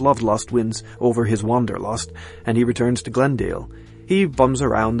 Frank's love lust wins over his wanderlust, and he returns to Glendale. He bums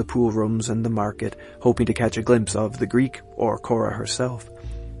around the pool rooms and the market, hoping to catch a glimpse of the Greek or Cora herself.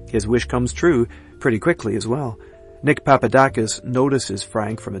 His wish comes true pretty quickly as well. Nick Papadakis notices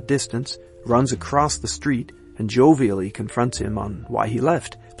Frank from a distance, runs across the street, and jovially confronts him on why he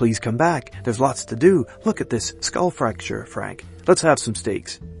left. Please come back. There's lots to do. Look at this skull fracture, Frank. Let's have some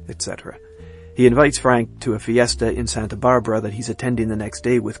steaks, etc. He invites Frank to a fiesta in Santa Barbara that he's attending the next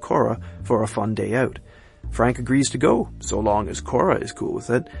day with Cora for a fun day out. Frank agrees to go, so long as Cora is cool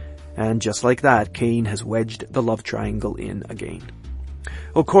with it. And just like that, Cain has wedged the love triangle in again.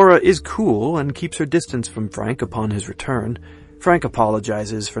 Well, Cora is cool and keeps her distance from Frank upon his return. Frank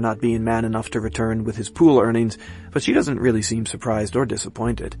apologizes for not being man enough to return with his pool earnings, but she doesn't really seem surprised or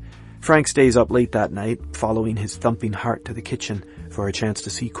disappointed. Frank stays up late that night, following his thumping heart to the kitchen for a chance to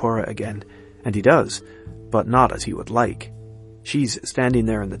see Cora again. And he does, but not as he would like. She's standing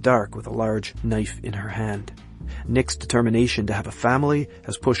there in the dark with a large knife in her hand. Nick's determination to have a family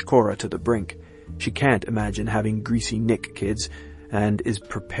has pushed Cora to the brink. She can't imagine having greasy Nick kids, and is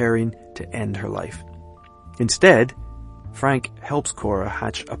preparing to end her life. Instead, Frank helps Cora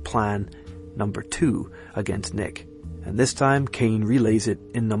hatch a plan number 2 against Nick, and this time Cain relays it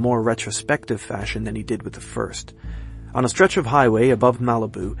in a more retrospective fashion than he did with the first. On a stretch of highway above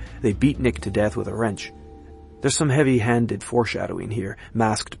Malibu, they beat Nick to death with a wrench. There's some heavy-handed foreshadowing here,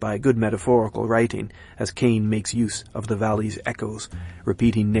 masked by good metaphorical writing, as Cain makes use of the valley's echoes,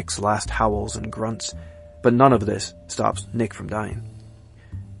 repeating Nick's last howls and grunts. But none of this stops Nick from dying.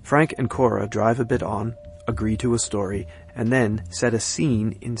 Frank and Cora drive a bit on, agree to a story, and then set a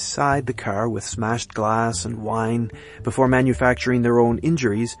scene inside the car with smashed glass and wine before manufacturing their own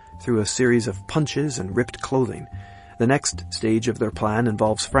injuries through a series of punches and ripped clothing. The next stage of their plan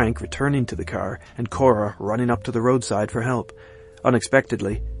involves Frank returning to the car and Cora running up to the roadside for help.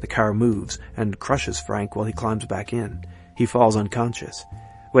 Unexpectedly, the car moves and crushes Frank while he climbs back in. He falls unconscious.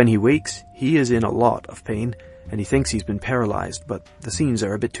 When he wakes, he is in a lot of pain, and he thinks he's been paralyzed, but the scenes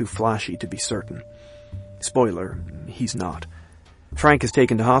are a bit too flashy to be certain. Spoiler, he's not. Frank is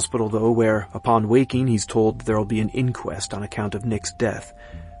taken to hospital, though, where, upon waking, he's told there will be an inquest on account of Nick's death.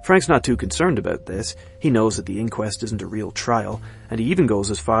 Frank's not too concerned about this. He knows that the inquest isn't a real trial, and he even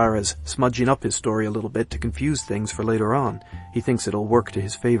goes as far as smudging up his story a little bit to confuse things for later on. He thinks it'll work to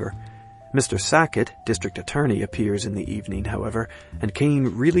his favor. Mr. Sackett, district attorney, appears in the evening, however, and Cain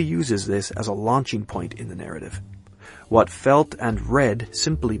really uses this as a launching point in the narrative. What felt and read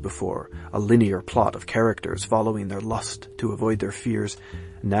simply before, a linear plot of characters following their lust to avoid their fears,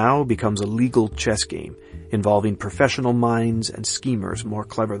 now becomes a legal chess game involving professional minds and schemers more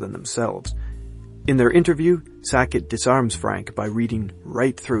clever than themselves. In their interview, Sackett disarms Frank by reading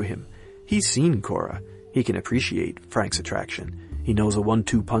right through him. He's seen Cora. He can appreciate Frank's attraction. He knows a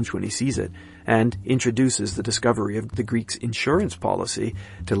 1-2 punch when he sees it, and introduces the discovery of the Greeks' insurance policy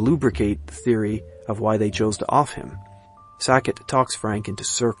to lubricate the theory of why they chose to off him. Sackett talks Frank into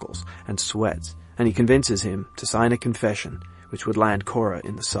circles and sweats, and he convinces him to sign a confession, which would land Cora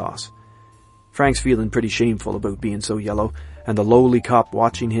in the sauce. Frank's feeling pretty shameful about being so yellow, and the lowly cop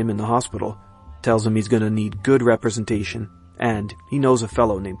watching him in the hospital tells him he's going to need good representation, and he knows a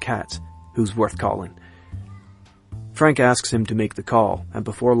fellow named Katz who's worth calling. Frank asks him to make the call, and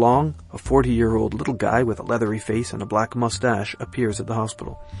before long, a 40-year-old little guy with a leathery face and a black mustache appears at the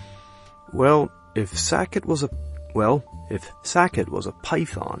hospital. If Sackett was a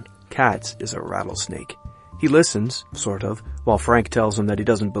python, Katz is a rattlesnake. He listens, sort of, while Frank tells him that he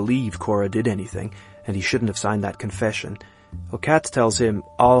doesn't believe Cora did anything, and he shouldn't have signed that confession. Well, Katz tells him,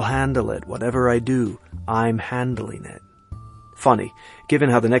 "I'll handle it. Whatever I do, I'm handling it." Funny, given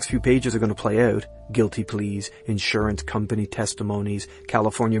how the next few pages are going to play out. Guilty pleas, insurance company testimonies,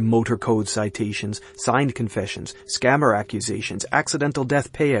 California motor code citations, signed confessions, scammer accusations, accidental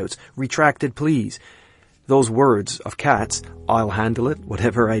death payouts, retracted pleas. Those words of Katz, "I'll handle it.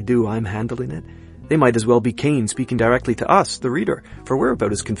 Whatever I do, I'm handling it," they might as well be Cain speaking directly to us, the reader, for we're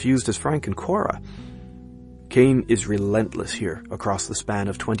about as confused as Frank and Cora. Cain is relentless here across the span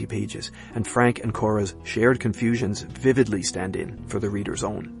of 20 pages, and Frank and Cora's shared confusions vividly stand in for the reader's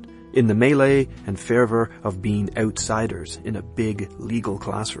own. In the melee and fervor of being outsiders in a big legal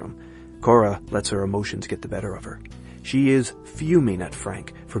classroom, Cora lets her emotions get the better of her. She is fuming at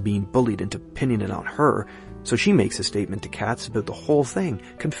Frank for being bullied into pinning it on her, so she makes a statement to Katz about the whole thing,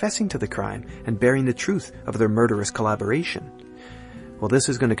 confessing to the crime and bearing the truth of their murderous collaboration. Well, this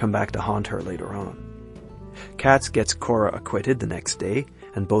is going to come back to haunt her later on. Katz gets Cora acquitted the next day,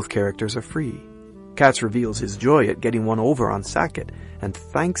 and both characters are free. Katz reveals his joy at getting one over on Sackett, and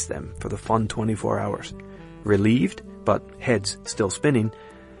thanks them for the fun 24 hours. Relieved, but heads still spinning,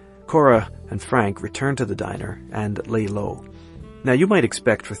 Cora and Frank return to the diner and lay low. Now you might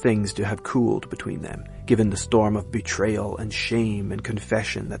expect for things to have cooled between them, given the storm of betrayal and shame and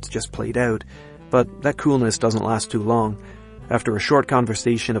confession that's just played out, but that coolness doesn't last too long. After a short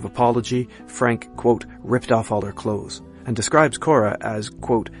conversation of apology, Frank, quote, ripped off all her clothes, and describes Cora as,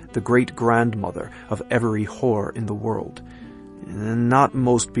 quote, the great-grandmother of every whore in the world. Not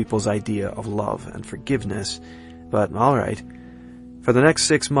most people's idea of love and forgiveness, but alright. For the next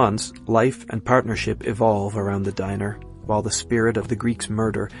 6 months, life and partnership evolve around the diner, while the spirit of the Greeks'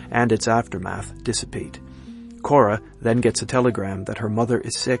 murder and its aftermath dissipate. Cora then gets a telegram that her mother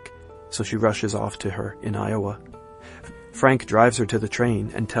is sick, so she rushes off to her in Iowa. Frank drives her to the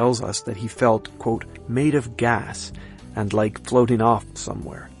train and tells us that he felt, quote, made of gas and like floating off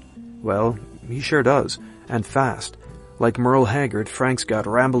somewhere. Well, he sure does, and fast. Like Merle Haggard, Frank's got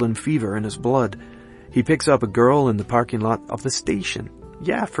ramblin' fever in his blood. He picks up a girl in the parking lot of the station.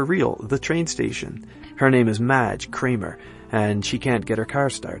 Yeah, for real, the train station. Her name is Madge Kramer, and she can't get her car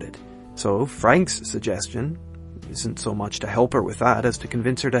started. So Frank's suggestion isn't so much to help her with that as to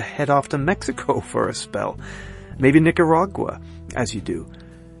convince her to head off to Mexico for a spell. Maybe Nicaragua, as you do.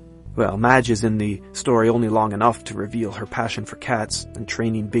 Well, Madge is in the story only long enough to reveal her passion for cats and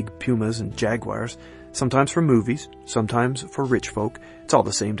training big pumas and jaguars, sometimes for movies, sometimes for rich folk. It's all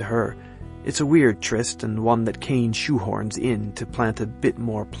the same to her. It's a weird tryst and one that Cain shoehorns in to plant a bit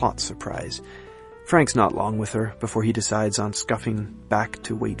more plot surprise. Frank's not long with her before he decides on scuffing back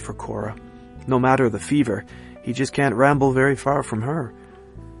to wait for Cora. No matter the fever, he just can't ramble very far from her.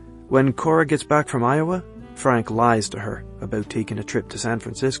 When Cora gets back from Iowa, Frank lies to her about taking a trip to San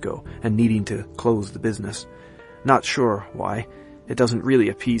Francisco and needing to close the business. Not sure why. It doesn't really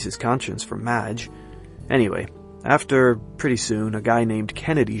appease his conscience for Madge. Anyway, after pretty soon, a guy named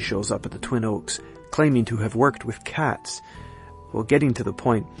Kennedy shows up at the Twin Oaks, claiming to have worked with cats. Well, getting to the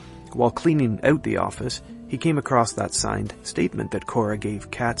point, while cleaning out the office, he came across that signed statement that Cora gave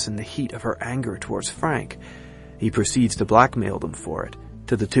Katz in the heat of her anger towards Frank. He proceeds to blackmail them for it,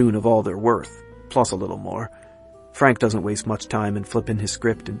 to the tune of all they're worth, plus a little more. Frank doesn't waste much time in flipping his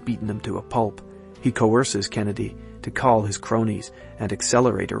script and beating them to a pulp. He coerces Kennedy to call his cronies and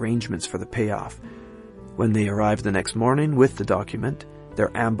accelerate arrangements for the payoff. When they arrive the next morning with the document,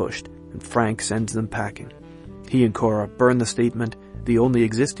 they're ambushed, and Frank sends them packing. He and Cora burn the statement, the only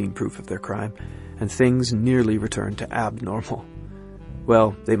existing proof of their crime, and things nearly return to abnormal.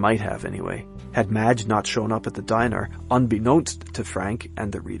 Well, they might have anyway, had Madge not shown up at the diner, unbeknownst to Frank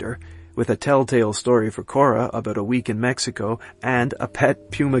and the reader, with a telltale story for Cora about a week in Mexico and a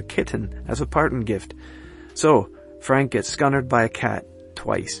pet puma kitten as a parting gift. So, Frank gets scunnered by a cat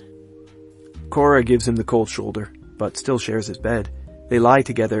twice. Cora gives him the cold shoulder, but still shares his bed. They lie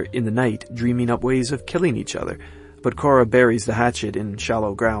together in the night, dreaming up ways of killing each other, but Cora buries the hatchet in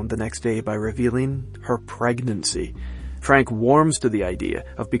shallow ground the next day by revealing her pregnancy. Frank warms to the idea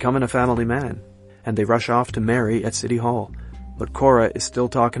of becoming a family man, and they rush off to marry at City Hall. But Cora is still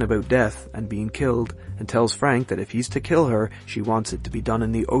talking about death and being killed, and tells Frank that if he's to kill her, she wants it to be done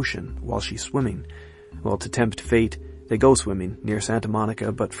in the ocean while she's swimming. Well, to tempt fate, they go swimming near Santa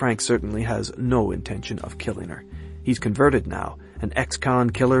Monica, but Frank certainly has no intention of killing her. He's converted now, an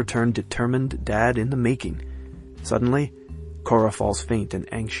ex-con killer turned determined dad in the making. Suddenly, Cora falls faint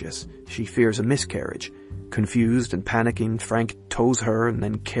and anxious. She fears a miscarriage. Confused and panicking, Frank tows her and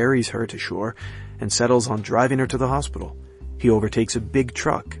then carries her to shore and settles on driving her to the hospital. He overtakes a big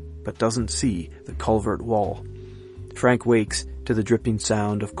truck, but doesn't see the culvert wall. Frank wakes to the dripping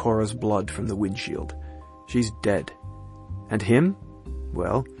sound of Cora's blood from the windshield. She's dead. And him?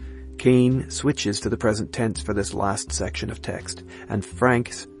 Well, Cain switches to the present tense for this last section of text, and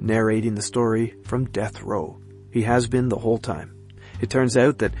Frank's narrating the story from death row. He has been the whole time. It turns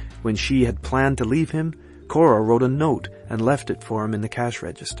out that when she had planned to leave him, Cora wrote a note and left it for him in the cash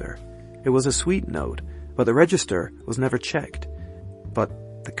register. It was a sweet note, but the register was never checked.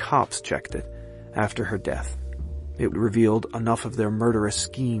 But the cops checked it after her death. It revealed enough of their murderous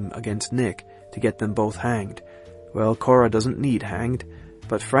scheme against Nick to get them both hanged. Well, Cora doesn't need hanged,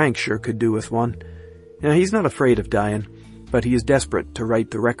 but Frank sure could do with one. Now, he's not afraid of dying, but he is desperate to right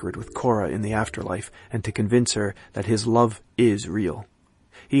the record with Cora in the afterlife and to convince her that his love is real.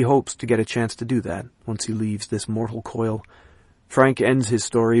 He hopes to get a chance to do that once he leaves this mortal coil. Frank ends his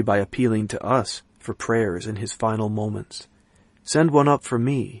story by appealing to us for prayers in his final moments. "Send one up for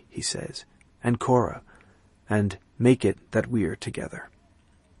me," he says, "and Cora, and make it that we're together."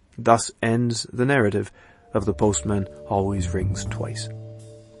 Thus ends the narrative of The Postman Always Rings Twice.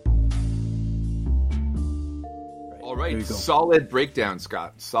 All right, solid breakdown,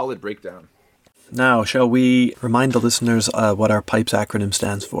 Scott. Solid breakdown. Now, shall we remind the listeners what our PIPES acronym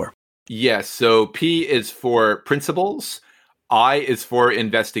stands for? Yes, so P is for principles, I is for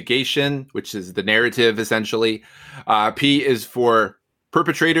investigation, which is the narrative, essentially. P is for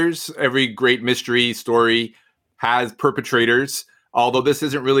perpetrators. Every great mystery story has perpetrators, although this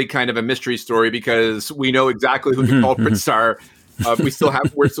isn't really kind of a mystery story because we know exactly who the culprits are.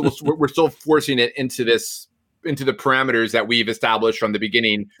 We're still forcing it into the parameters that we've established from the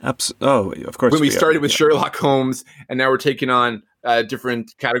beginning. Of course. When we started with Sherlock Holmes, and now we're taking on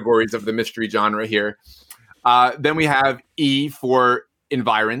different categories of the mystery genre here. Then we have E for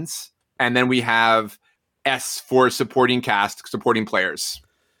environs, and then we have S for supporting cast, supporting players.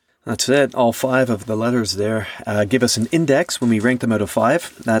 That's it. All 5 of the letters there give us an index when we rank them out of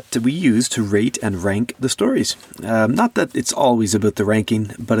 5 that we use to rate and rank the stories. Not that it's always about the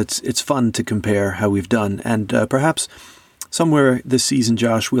ranking, but it's fun to compare how we've done. And perhaps somewhere this season,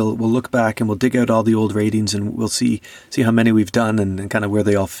 Josh, we'll look back and we'll dig out all the old ratings and we'll see how many we've done and kind of where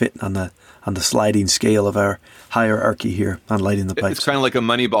they all fit on the sliding scale of our hierarchy here on Lighting the Pipes. It's kind of like a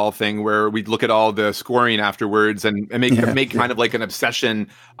Moneyball thing where we look at all the scoring afterwards and make kind of like an obsession,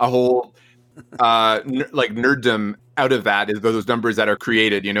 a whole like nerddom out of that, is those numbers that are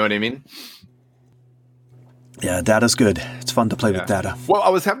created. You know what I mean? Yeah, data's good. It's fun to play with data. Well, I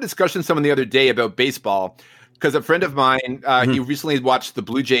was having a discussion someone the other day about baseball because a friend of mine, he recently watched the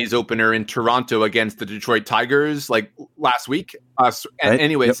Blue Jays opener in Toronto against the Detroit Tigers like last week.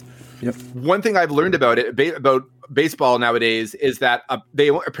 Anyways, Yep. One thing I've learned about baseball nowadays is that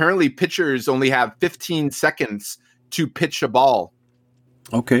apparently pitchers only have 15 seconds to pitch a ball.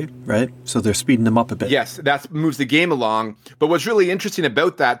 Okay, right. So they're speeding them up a bit. Yes, that moves the game along. But what's really interesting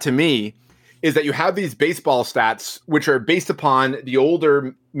about that to me is that you have these baseball stats, which are based upon the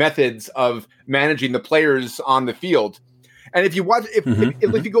older methods of managing the players on the field. And if you watch, if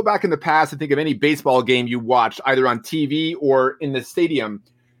you go back in the past and think of any baseball game you watched, either on TV or in the stadium,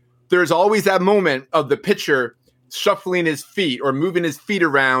 there's always that moment of the pitcher shuffling his feet or moving his feet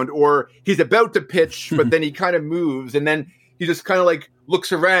around, or he's about to pitch, but then he kind of moves and then he just kind of like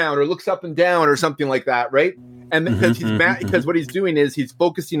looks around or looks up and down or something like that, right? And because what he's doing is he's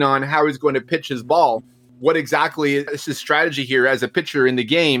focusing on how he's going to pitch his ball. What exactly is his strategy here as a pitcher in the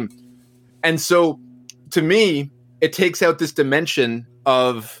game? And so, to me, it takes out this dimension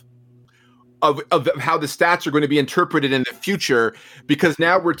of how the stats are going to be interpreted in the future, because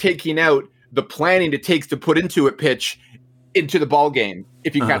now we're taking out the planning it takes to put into a pitch into the ball game,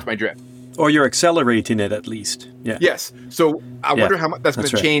 if you catch my drift. Or you're accelerating it at least. Yeah. Yes. So I wonder how much that's going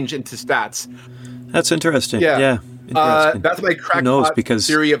to change into stats. That's interesting. Yeah. Interesting. That's my crackpot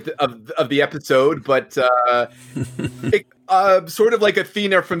theory of the episode, but sort of like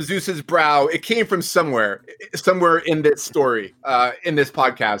Athena from Zeus's brow, it came from somewhere in this story, in this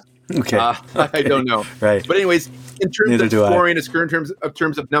podcast. Okay. I don't know. Right. But anyways, in terms of scoring, in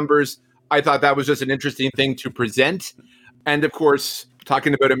terms of numbers, I thought that was just an interesting thing to present. And of course,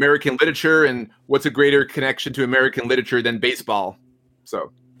 talking about American literature, and what's a greater connection to American literature than baseball?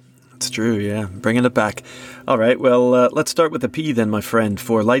 So. It's true, yeah. Bringing it back. All right, well, let's start with the P then, my friend.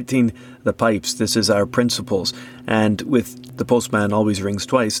 For lighting the pipes, this is our principles. And with the Postman Always Rings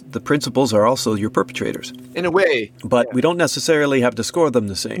Twice, the principles are also your perpetrators. In a way. But we don't necessarily have to score them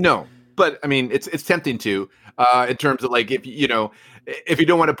the same. No, but I mean, it's tempting to, in terms of like, if you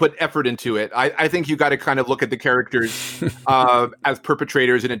don't want to put effort into it, I think you got to kind of look at the characters as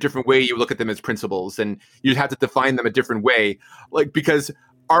perpetrators in a different way. You look at them as principles, and you have to define them a different way. Like, because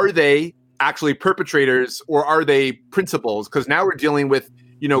are they actually perpetrators or are they principals? Because now we're dealing with,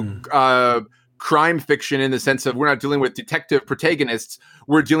 crime fiction in the sense of we're not dealing with detective protagonists.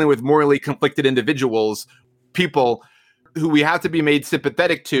 We're dealing with morally conflicted individuals, people who we have to be made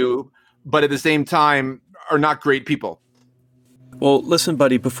sympathetic to, but at the same time are not great people. Well, listen,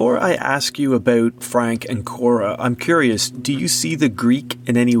 buddy, before I ask you about Frank and Cora, I'm curious, do you see the Greek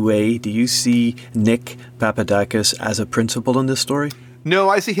in any way? Do you see Nick Papadakis as a principal in this story? No,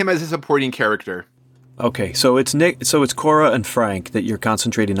 I see him as a supporting character. Okay, so it's it's Cora and Frank that you're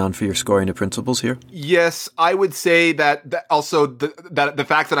concentrating on for your scoring of principles here? Yes, I would say that also the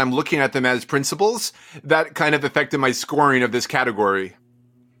fact that I'm looking at them as principles, that kind of affected my scoring of this category.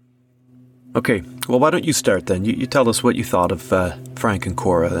 Okay, well, why don't you start then? You tell us what you thought of Frank and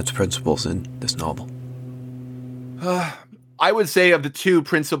Cora, that's principals in this novel. I would say of the two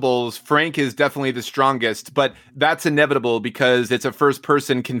principals, Frank is definitely the strongest, but that's inevitable because it's a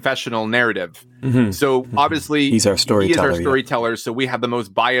first-person confessional narrative. Mm-hmm. So obviously, he's our storyteller. He is our storyteller, so we have the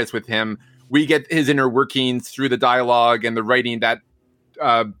most bias with him. We get his inner workings through the dialogue and the writing that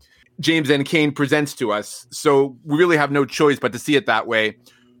James M Cain presents to us. So we really have no choice but to see it that way.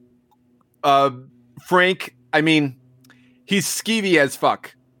 Frank, I mean, he's skeevy as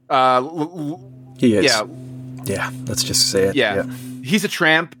fuck. He is. Yeah, let's just say it. Yeah. He's a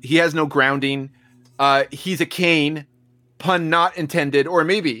tramp. He has no grounding. He's a Cain, pun not intended, or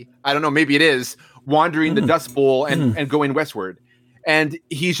maybe, I don't know, maybe it is, wandering the Dust Bowl and going westward. And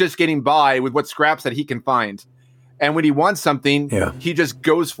he's just getting by with what scraps that he can find. And when he wants something, he just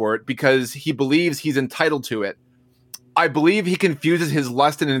goes for it because he believes he's entitled to it. I believe he confuses his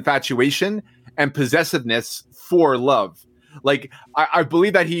lust and infatuation and possessiveness for love. Like, I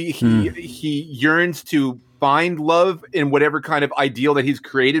believe that he yearns to find love in whatever kind of ideal that he's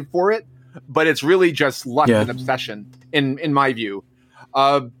created for it, but it's really just lust and obsession, in my view.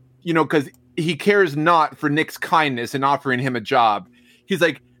 Because he cares not for Nick's kindness in offering him a job. He's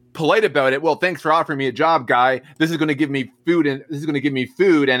like polite about it. Well, thanks for offering me a job, guy. This is going to give me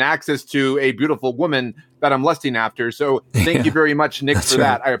food, and access to a beautiful woman that I'm lusting after. So thank you very much, Nick, for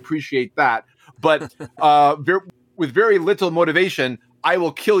that. I appreciate that. But with very little motivation, I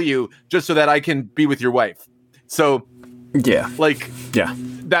will kill you just so that I can be with your wife. So,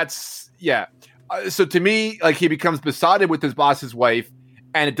 so to me, like, he becomes besotted with his boss's wife,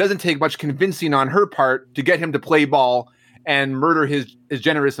 and it doesn't take much convincing on her part to get him to play ball and murder his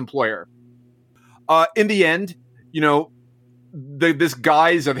generous employer. In the end, this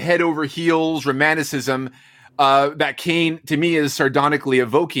guise of head over heels romanticism that Cain, to me, is sardonically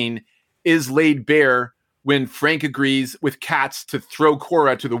evoking is laid bare when Frank agrees with Katz to throw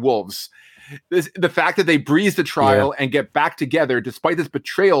Cora to the wolves. The fact that they breeze the trial and get back together despite this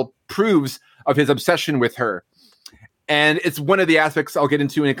betrayal proves of his obsession with her. And it's one of the aspects I'll get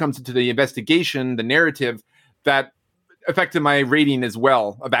into when it comes into the investigation, the narrative, that affected my rating as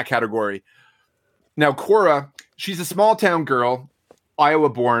well of that category. Now, Cora, she's a small town girl, Iowa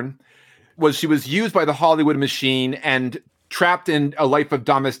born. She was used by the Hollywood machine and trapped in a life of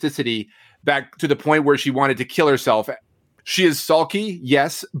domesticity back to the point where she wanted to kill herself. She is sulky,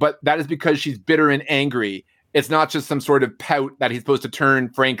 yes, but that is because she's bitter and angry. It's not just some sort of pout that he's supposed to turn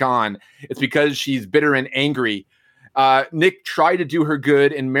Frank on. It's because she's bitter and angry. Nick tried to do her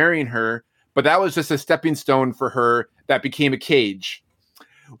good in marrying her, but that was just a stepping stone for her that became a cage.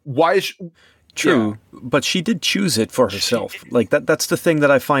 True, but she did choose it for herself. That's the thing that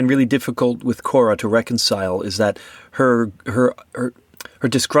I find really difficult with Cora to reconcile, is that her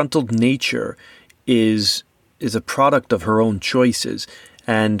disgruntled nature is a product of her own choices.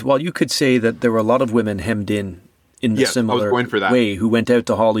 And while you could say that there were a lot of women hemmed in in a similar going for that. way, who went out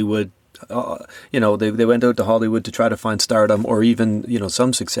to Hollywood. They went out to Hollywood to try to find stardom or even,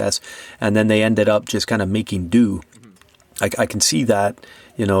 some success, and then they ended up just kind of making do. I can see that,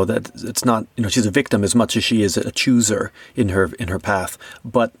 that it's not, she's a victim as much as she is a chooser in her path.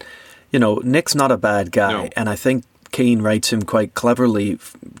 But, Nick's not a bad guy, No. and I think Cain writes him quite cleverly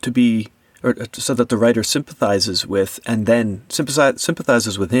so that the writer sympathizes with, and then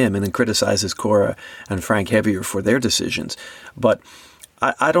sympathizes with him, and then criticizes Cora and Frank heavier for their decisions. But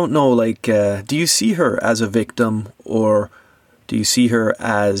I don't know, do you see her as a victim, or do you see her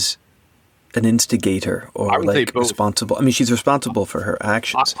as an instigator, or I would say both. responsible? I mean, she's responsible for her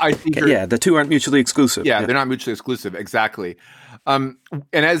actions. I think the two aren't mutually exclusive. Yeah, they're not mutually exclusive. Exactly. And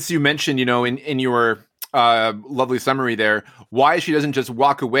as you mentioned, in your lovely summary there, why she doesn't just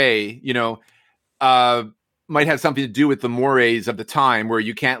walk away, might have something to do with the mores of the time where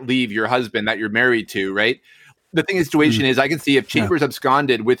you can't leave your husband that you're married to, right? The situation is, I can see if Chambers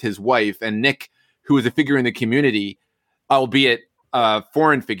absconded with his wife and Nick, who is a figure in the community, albeit a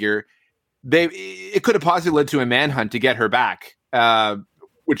foreign figure, it could have possibly led to a manhunt to get her back,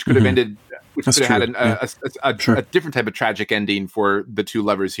 which could have ended, which could have had a different type of tragic ending for the two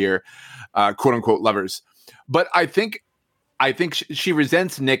lovers here, quote unquote lovers. But I think she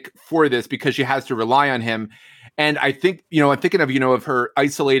resents Nick for this because she has to rely on him. And I think, I'm thinking of her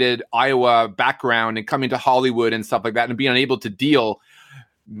isolated Iowa background and coming to Hollywood and stuff like that and being unable to deal.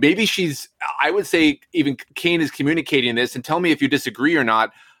 Maybe I would say even Cain is communicating this, and tell me if you disagree or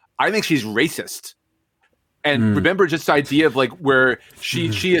not. I think she's racist. And remember just the idea of where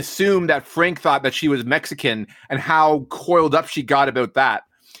she assumed that Frank thought that she was Mexican, and how coiled up she got about that,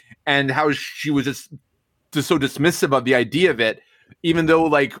 and how she was just so dismissive of the idea of it. Even though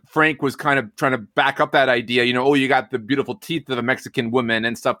Frank was kind of trying to back up that idea, you got the beautiful teeth of a Mexican woman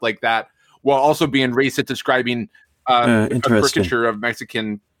and stuff like that, while also being racist, describing a caricature of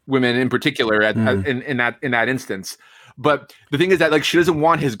Mexican women in particular in that instance. But the thing is that she doesn't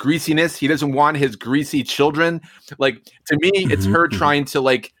want his greasiness. He doesn't want his greasy children. To me, it's her trying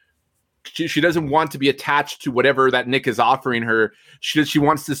to she doesn't want to be attached to whatever that Nick is offering her. She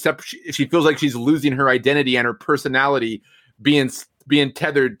wants to she feels like she's losing her identity and her personality being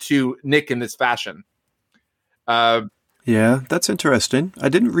tethered to Nick in this fashion. Yeah, that's interesting. I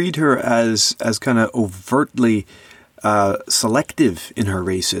didn't read her as kind of overtly selective in her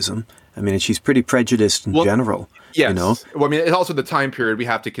racism. I mean, she's pretty prejudiced in general. Yes. Well, I mean, it's also the time period we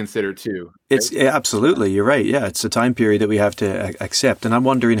have to consider too. Right? Absolutely, you're right. Yeah, it's a time period that we have to accept. And I'm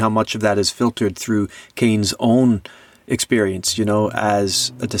wondering how much of that is filtered through Cain's own experience,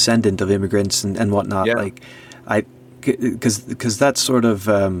 as a descendant of immigrants and whatnot. Yeah. Because that sort of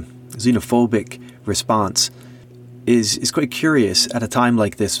xenophobic response is quite curious at a time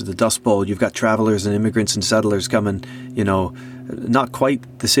like this with the Dust Bowl. You've got travelers and immigrants and settlers coming, not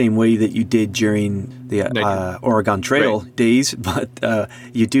quite the same way that you did during the Oregon Trail days, but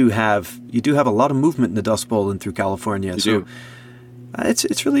you do have a lot of movement in the Dust Bowl and through California.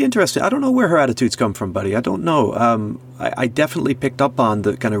 It's really interesting. I don't know where her attitudes come from, buddy. I don't know. I definitely picked up on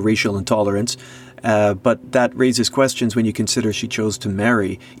the kind of racial intolerance. But that raises questions when you consider she chose to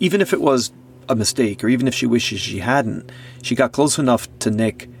marry. Even if it was a mistake, or even if she wishes she hadn't, she got close enough to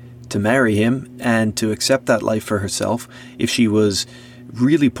Nick to marry him and to accept that life for herself. If she was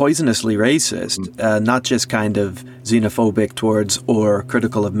really poisonously racist, not just kind of xenophobic towards or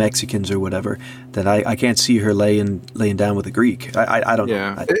critical of Mexicans or whatever, then I can't see her laying down with a Greek. I don't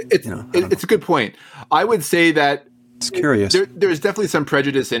know. It's a good point. I would say that it's curious. There's definitely some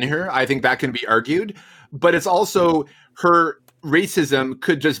prejudice in her. I think that can be argued, but it's also her racism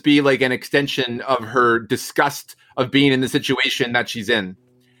could just be an extension of her disgust of being in the situation that she's in.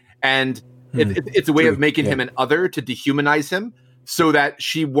 And it's a way of making him an other, to dehumanize him so that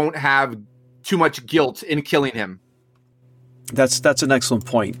she won't have too much guilt in killing him. That's an excellent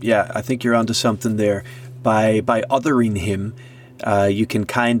point. Yeah, I think you're onto something there. By othering him, you can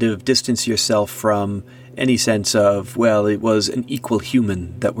kind of distance yourself from any sense of, well, it was an equal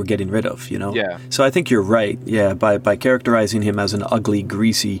human that we're getting rid of, Yeah. So I think you're right. Yeah, by characterizing him as an ugly,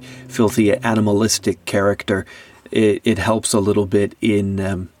 greasy, filthy, animalistic character, it helps a little bit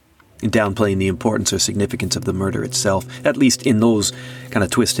in downplaying the importance or significance of the murder itself, at least in those kind of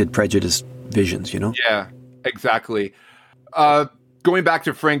twisted, prejudiced visions, Yeah, exactly. Going back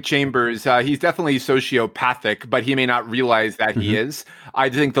to Frank Chambers, he's definitely sociopathic, but he may not realize that he is. I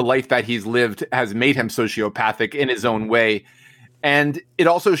think the life that he's lived has made him sociopathic in his own way. And it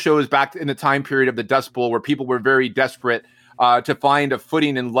also shows back in the time period of the Dust Bowl where people were very desperate to find a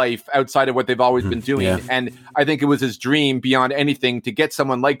footing in life outside of what they've always been doing. Yeah. And I think it was his dream beyond anything to get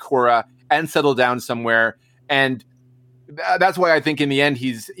someone like Cora and settle down somewhere and that's why I think in the end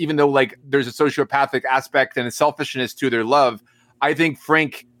even though like there's a sociopathic aspect and a selfishness to their love, I think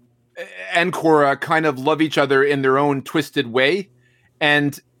Frank and Cora kind of love each other in their own twisted way,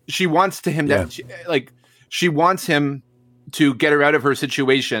 and she wants she wants him to get her out of her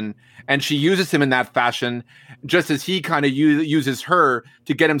situation, and she uses him in that fashion, just as he kind of uses her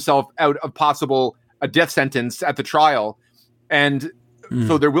to get himself out of a death sentence at the trial. And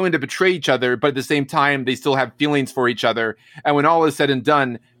so they're willing to betray each other, but at the same time, they still have feelings for each other. And when all is said and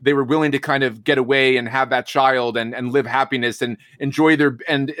done, they were willing to kind of get away and have that child and live happiness and enjoy live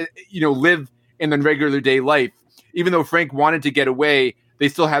in the regular day life. Even though Frank wanted to get away, they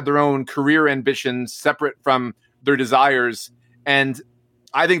still had their own career ambitions separate from their desires. And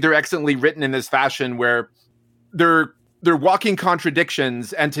I think they're excellently written in this fashion where they're walking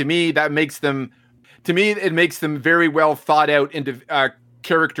contradictions. And to me, it makes them very well thought out into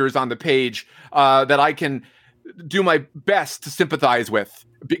characters on the page that I can do my best to sympathize with,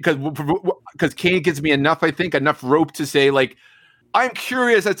 because Cain gives me enough rope to say, like, I'm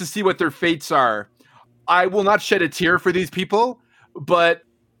curious as to see what their fates are. I will not shed a tear for these people, but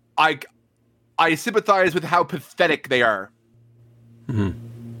I sympathize with how pathetic they are.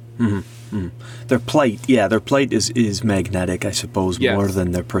 Mm-hmm. Mm-hmm. Their plight is magnetic, I suppose, more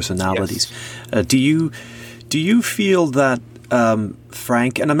than their personalities. Yes. Do you feel that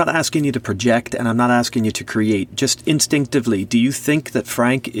Frank, and I'm not asking you to project, and I'm not asking you to create, just instinctively, do you think that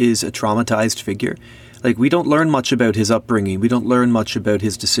Frank is a traumatized figure? Like, we don't learn much about his upbringing. We don't learn much about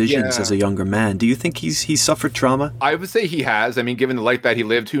his decisions as a younger man. Do you think he's suffered trauma? I would say he has. I mean, given the life that he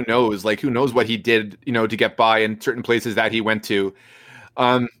lived, who knows? Like, who knows what he did, to get by in certain places that he went to.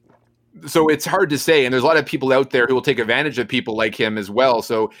 So it's hard to say. And there's a lot of people out there who will take advantage of people like him as well.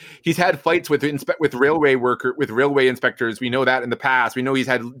 So he's had fights with railway inspectors. We know that in the past. We know he's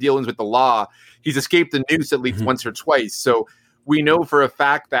had dealings with the law. He's escaped the noose at least once or twice. So we know for a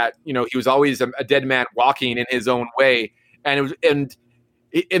fact that, he was always a dead man walking in his own way. And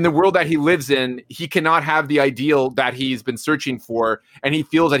in the world that he lives in, he cannot have the ideal that he's been searching for. And he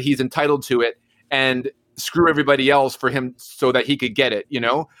feels that he's entitled to it and screw everybody else for him so that he could get it.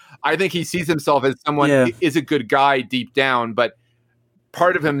 I think he sees himself as someone who is a good guy deep down, but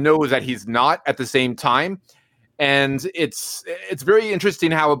part of him knows that he's not at the same time. And it's very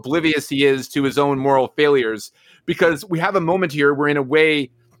interesting how oblivious he is to his own moral failures, because we have a moment here where, in a way,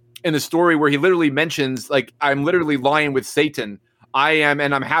 in the story where he literally mentions, like, I'm literally lying with Satan. I am,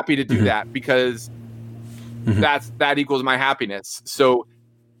 and I'm happy to do that because that equals my happiness. So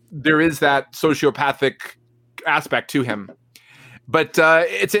there is that sociopathic aspect to him. But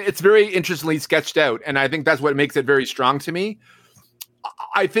it's very interestingly sketched out, and I think that's what makes it very strong to me.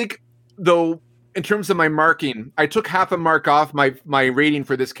 I think, though, in terms of my marking, I took half a mark off my rating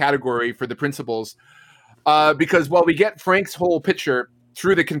for this category for the principles, because while we get Frank's whole picture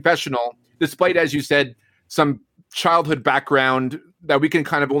through the confessional, despite, as you said, some childhood background that we can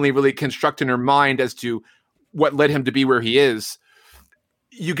kind of only really construct in our mind as to what led him to be where he is,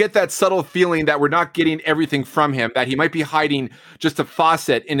 you get that subtle feeling that we're not getting everything from him, that he might be hiding just a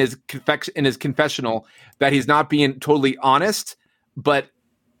faucet in his confessional, that he's not being totally honest, but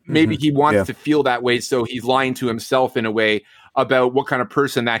maybe he wants to feel that way, so he's lying to himself in a way about what kind of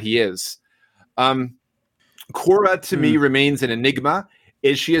person that he is. Cora, to me, remains an enigma.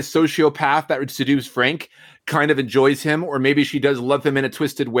 Is she a sociopath that would seduce Frank, kind of enjoys him, or maybe she does love him in a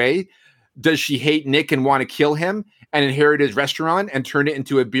twisted way? Does she hate Nick and want to kill him and inherit his restaurant and turn it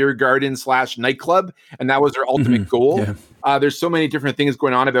into a beer garden / nightclub? And that was her ultimate goal. Yeah. There's so many different things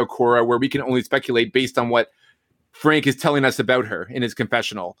going on about Cora where we can only speculate based on what Frank is telling us about her in his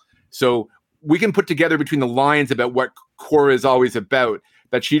confessional. So we can put together between the lines about what Cora is always about,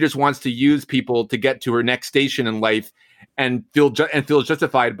 that she just wants to use people to get to her next station in life and feels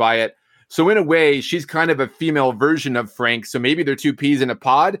justified by it. So in a way, she's kind of a female version of Frank. So maybe they're two peas in a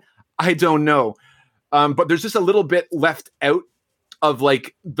pod. I don't know. But there's just a little bit left out of,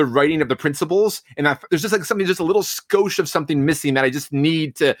 like, the writing of the principles. And there's just like something, just a little skosh of something missing that I just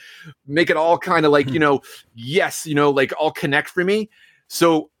need to make it all kind of like, like all connect for me.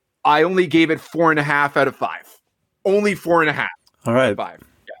 So I only gave it 4.5 out of 5. Only 4.5. All right. 5.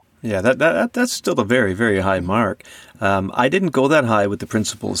 Yeah, that's still a very, very high mark. I didn't go that high with the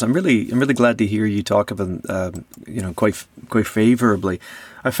principles. I'm really glad to hear you talk about them, quite favorably.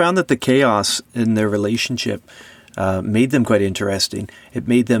 I found that the chaos in their relationship made them quite interesting. It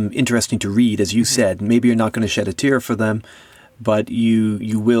made them interesting to read, as you said. Maybe you're not going to shed a tear for them, but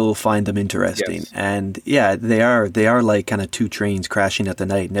you will find them interesting. Yes. And yeah, they are like kind of two trains crashing at the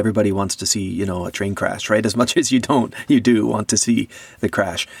night, and everybody wants to see, a train crash, right? As much as you do want to see the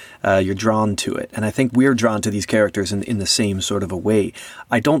crash. You're drawn to it. And I think we're drawn to these characters in the same sort of a way.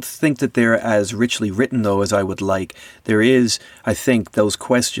 I don't think that they're as richly written, though, as I would like. There is, I think,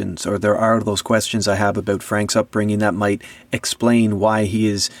 there are those questions I have about Frank's upbringing that might explain why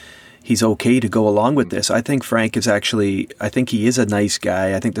he's okay to go along with this. I think Frank is I think he is a nice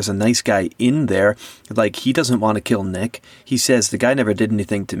guy. I think there's a nice guy in there. Like, he doesn't want to kill Nick. He says, the guy never did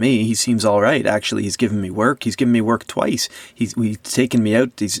anything to me. He seems all right. Actually, he's given me He's given me work twice. He's taken me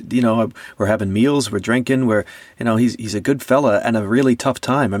out. We're having meals, we're drinking, he's a good fella and a really tough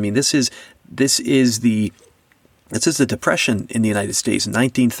time. I mean, this is the Depression in the United States,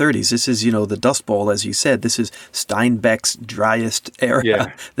 1930s. This is, the Dust Bowl, as you said. This is Steinbeck's driest era.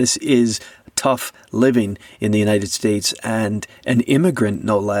 Yeah. This is tough living in the United States, and an immigrant,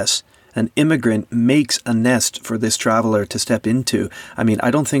 no less. An immigrant makes a nest for this traveler to step into. I mean, I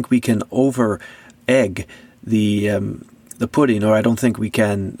don't think we can over-egg the pudding, or I don't think we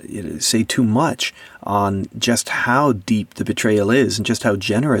can say too much on just how deep the betrayal is and just how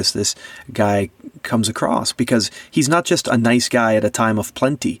generous this guy comes across, because he's not just a nice guy at a time of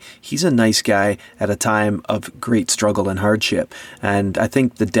plenty. He's a nice guy at a time of great struggle and hardship. And I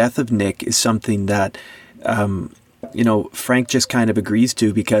think the death of Nick is something that Frank just kind of agrees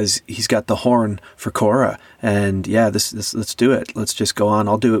to because he's got the horn for Cora. And yeah, this let's do it. Let's just go on.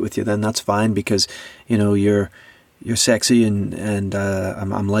 I'll do it with you then. That's fine, because you're sexy and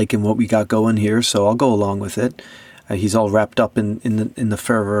I'm liking what we got going here, so I'll go along with it. He's all wrapped up in the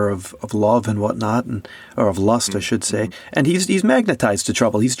fervor of love and whatnot, or of lust, I should say. And he's magnetized to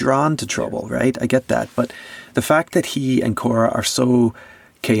trouble. He's drawn to trouble, right? I get that. But the fact that he and Cora are so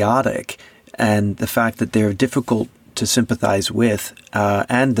chaotic, and the fact that they're difficult to sympathize with,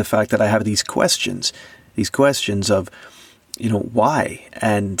 and the fact that I have these questions of, why?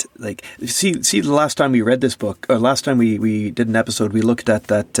 And like, see, the last time we read this book, or last time we did an episode, we looked at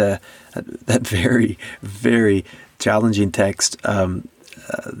that very, very challenging text,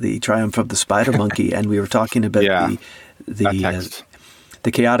 The Triumph of the Spider Monkey, and we were talking about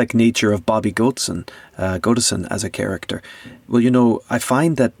the chaotic nature of Bobby Goateson as a character. Well, I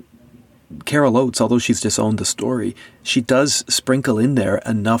find that Carol Oates, although she's disowned the story, she does sprinkle in there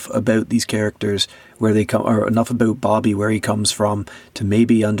enough about these characters, where they come, or enough about Bobby, where he comes from, to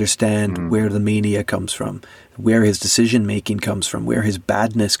maybe understand where the mania comes from, where his decision making comes from, where his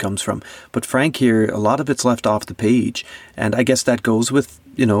badness comes from. But Frank here, a lot of it's left off the page, and I guess that goes with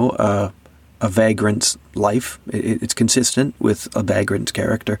a vagrant's life. It's consistent with a vagrant's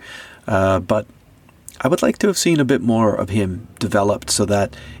character, but I would like to have seen a bit more of him developed, so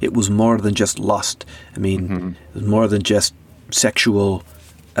that it was more than just lust. I mean, it was more than just sexual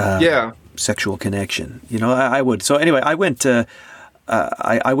connection. I would. So anyway, I went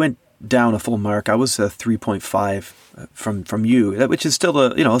I went down a full mark. I was a 3.5 from you, which is still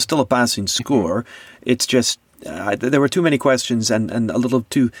a passing score. It's just there were too many questions and a little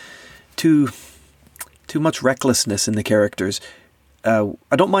too much recklessness in the characters.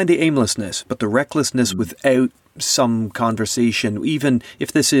 I don't mind the aimlessness, but the recklessness without some conversation, even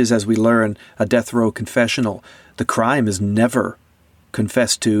if this is, as we learn, a death row confessional, the crime is never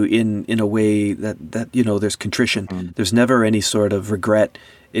confessed to in a way that there's contrition. There's never any sort of regret.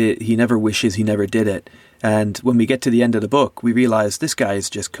 He never wishes he never did it. And when we get to the end of the book, we realize this guy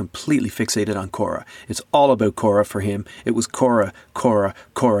is just completely fixated on Cora. It's all about Cora for him. It was Cora, Cora,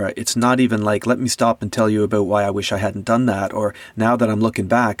 Cora. It's not even like, let me stop and tell you about why I wish I hadn't done that, or now that I'm looking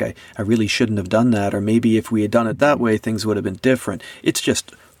back, I really shouldn't have done that, or maybe if we had done it that way, things would have been different. It's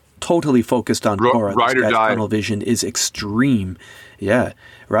just totally focused on Cora. Ride or die. Tunnel vision is extreme. Yeah,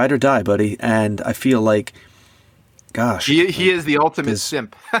 ride or die, buddy. And I feel like, gosh. He is the ultimate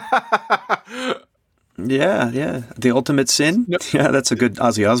simp. Yeah. The ultimate sin? No. Yeah, that's a good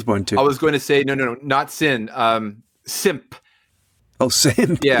Ozzy Osbourne too. I was going to say, no, not sin. Simp. Oh,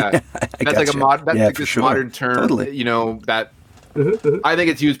 simp. Yeah. That's like this modern term, totally. That I think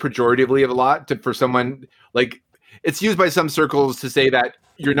it's used pejoratively a lot for someone, like, it's used by some circles to say that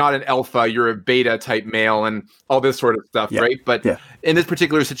you're not an alpha, you're a beta type male and all this sort of stuff, right? But in this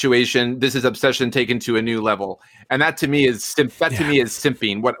particular situation, this is obsession taken to a new level. And that to me is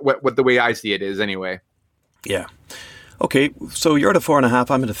simping. What the way I see it is anyway. Yeah. Okay, so you're at a 4.5.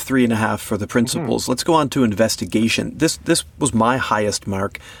 I'm at a 3.5 for the principles. Let's go on to investigation. This was my highest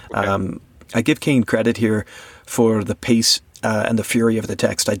mark. Okay. I give Cain credit here for the pace and the fury of the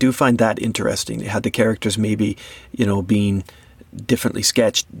text. I do find that interesting. It had the characters maybe, being differently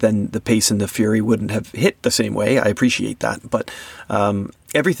sketched, then the pace and the fury wouldn't have hit the same way. I appreciate that. But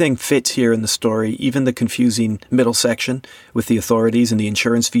everything fits here in the story, even the confusing middle section with the authorities and the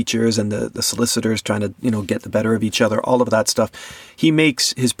insurance features and the solicitors trying to, get the better of each other, all of that stuff. He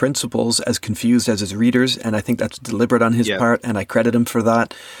makes his principals as confused as his readers, and I think that's deliberate on his part, and I credit him for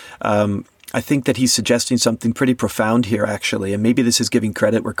that. I think that he's suggesting something pretty profound here, actually, and maybe this is giving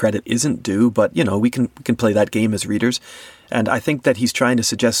credit where credit isn't due, but, we can play that game as readers. And I think that he's trying to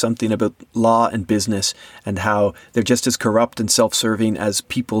suggest something about law and business and how they're just as corrupt and self-serving as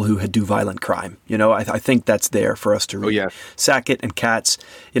people who do violent crime. I think that's there for us to read. Oh, yeah. Sackett and Katz,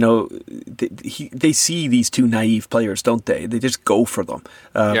 they see these two naive players, don't they? They just go for them.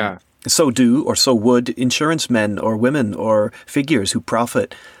 So would insurance men or women or figures who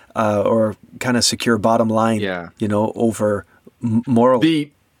profit or kind of secure bottom line, over moral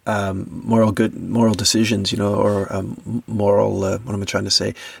decisions, or moral, what am I trying to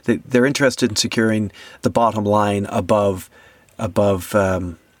say? They're interested in securing the bottom line above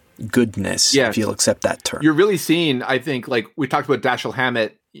goodness, if you'll accept that term. You're really seeing, I think, like we talked about Dashiell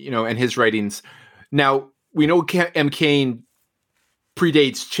Hammett, and his writings. Now, we know M. Cain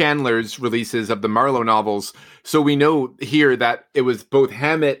predates Chandler's releases of the Marlowe novels. So we know here that it was both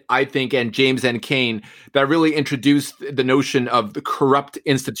Hammett, I think, and James N. Cain that really introduced the notion of the corrupt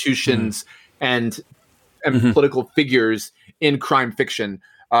institutions and political figures in crime fiction.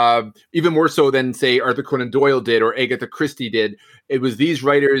 Even more so than, say, Arthur Conan Doyle did or Agatha Christie did. It was these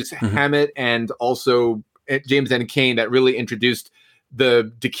writers, Hammett and also James N. Cain, that really introduced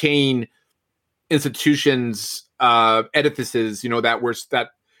the decaying institutions, edifices, that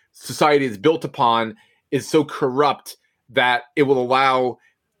society is built upon is so corrupt that it will allow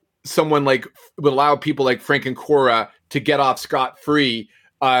people like Frank and Cora to get off scot-free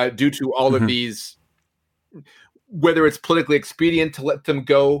due to all of these, whether it's politically expedient to let them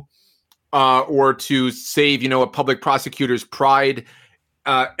go or to save, a public prosecutor's pride.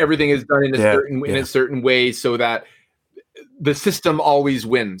 Everything is done in a certain way so that the system always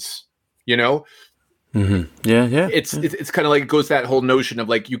wins, It's kind of like, it goes that whole notion of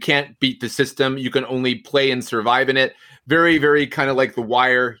like, you can't beat the system, you can only play and survive in it. Very, very kind of like The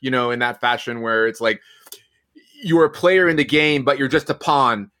Wire, in that fashion, where it's like you're a player in the game, but you're just a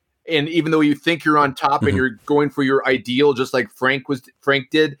pawn. And even though you think you're on top and you're going for your ideal, just like Frank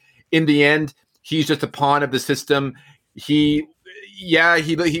did, in the end, he's just a pawn of the system. He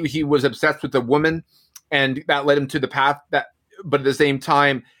was obsessed with a woman, and that led him to the path but at the same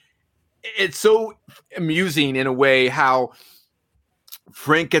time, it's so amusing in a way how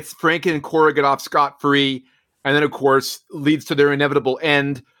Frank and Cora get off scot-free, and then of course leads to their inevitable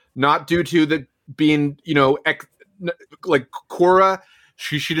end, not due to the being, like Cora,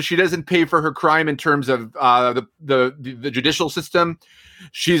 she doesn't pay for her crime in terms of the judicial system.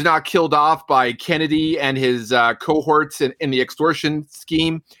 She's not killed off by Kennedy and his cohorts in the extortion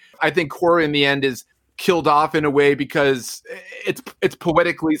scheme. I think Cora in the end is killed off in a way because it's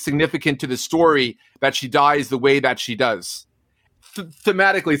poetically significant to the story that she dies the way that she does.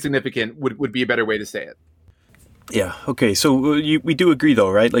 Thematically significant would be a better way to say it. Yeah. Okay. So we do agree, though,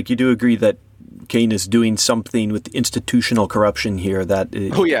 right? Like, you do agree that Cain is doing something with institutional corruption here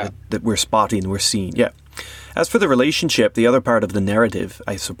that we're spotting, we're seeing. Yeah. As for the relationship, the other part of the narrative,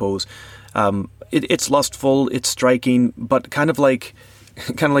 I suppose, it's lustful, it's striking, but kind of like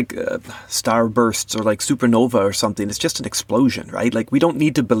starbursts or like supernova or something. It's just an explosion, right? Like, we don't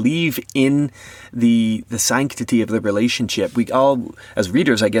need to believe in the sanctity of the relationship. We all, as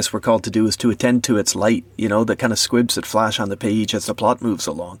readers, I guess we're called to do is to attend to its light, the kind of squibs that flash on the page as the plot moves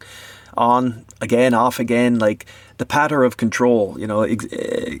along. On, again, off again, like the patter of control,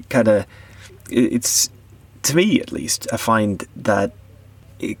 it's, to me at least, I find that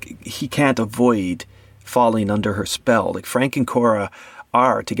he can't avoid falling under her spell. Like, Frank and Cora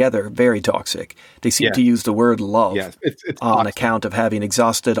are together very toxic. They seem to use the word love it's on account of having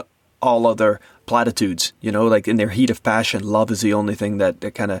exhausted all other platitudes, like in their heat of passion, love is the only thing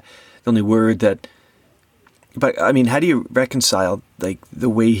the only word that. But I mean, how do you reconcile like the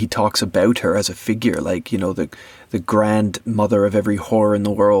way he talks about her as a figure, like, the grandmother of every whore in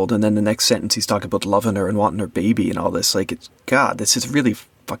the world, and then the next sentence he's talking about loving her and wanting her baby and all this? Like, this is really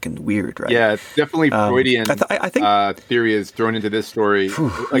fucking weird, right? Yeah, it's definitely Freudian. I think theory is thrown into this story, the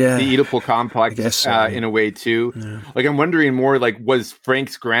Oedipal complex, in a way too. Yeah. Like, I'm wondering more, like, was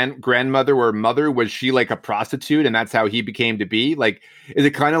Frank's grandmother or mother, was she like a prostitute, and that's how he became to be? Like, is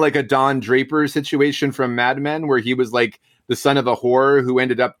it kind of like a Don Draper situation from Mad Men, where he was like the son of a whore who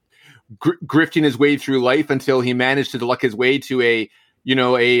ended up grifting his way through life until he managed to luck his way to a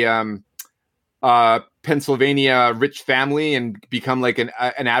Pennsylvania rich family and become like an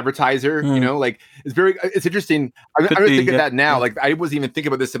advertiser. You know, like it's interesting. I'm just thinking of that now. Like I wasn't even thinking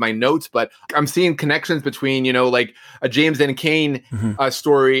about this in my notes, but I'm seeing connections between, you know, like a James M Cain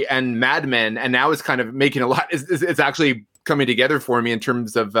story and Mad Men, and now it's kind of making a lot. It's actually coming together for me in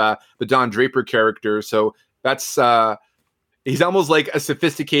terms of the Don Draper character. So that's he's almost like a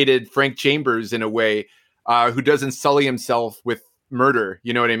sophisticated Frank Chambers in a way, who doesn't sully himself with murder.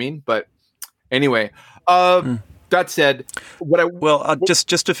 You know what I mean? But anyway, that said,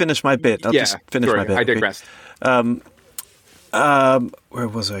 just to finish my bit, I'll just finish my bit. I digress. Where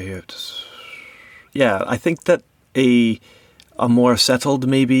was I here? Yeah, I think that a more settled,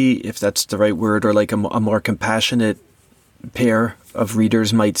 maybe, if that's the right word, or like a more compassionate pair of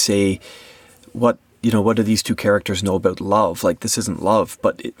readers might say, what do these two characters know about love? Like, this isn't love,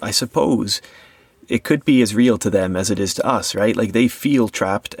 but I suppose it could be as real to them as it is to us, right? Like, they feel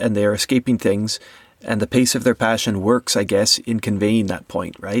trapped and they're escaping things, and the pace of their passion works, I guess, in conveying that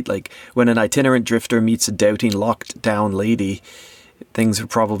point, right? Like, when an itinerant drifter meets a doubting, locked down lady, things are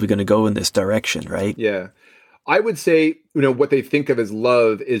probably going to go in this direction, right? Yeah. I would say, you know, what they think of as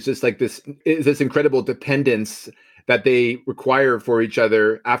love is just like this incredible dependence that they require for each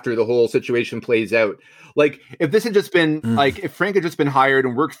other after the whole situation plays out. Like, if this had just been like, if Frank had just been hired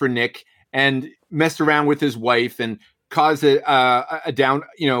and worked for Nick and messed around with his wife and caused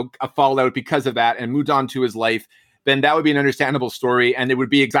a fallout because of that and moved on to his life, then that would be an understandable story. And it would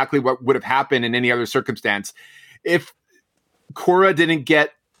be exactly what would have happened in any other circumstance. If Cora didn't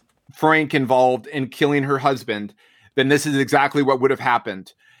get Frank involved in killing her husband, then this is exactly what would have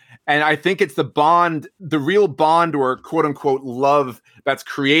happened. And I think it's the real bond or quote unquote love that's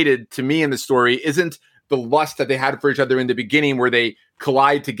created to me in the story isn't the lust that they had for each other in the beginning where they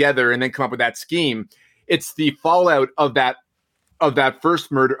collide together and then come up with that scheme. It's the fallout of that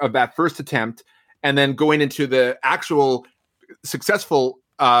first murder, of that first attempt, and then going into the actual successful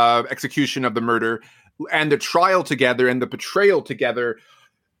execution of the murder and the trial together and the betrayal together.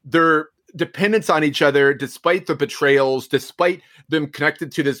 Their dependence on each other, despite the betrayals, despite them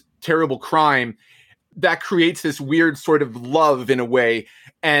connected to this terrible crime, that creates this weird sort of love in a way.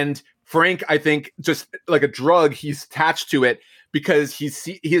 And Frank, I think, just like a drug, he's attached to it because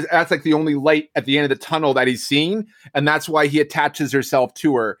that's like the only light at the end of the tunnel that he's seen. And that's why he attaches herself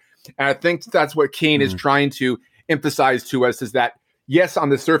to her. And I think that's what Cain is trying to emphasize to us, is that, yes, on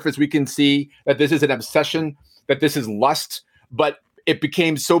the surface, we can see that this is an obsession, that this is lust, but it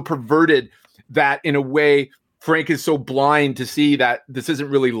became so perverted that in a way, Frank is so blind to see that this isn't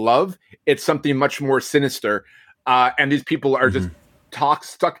really love. It's something much more sinister. And these people are just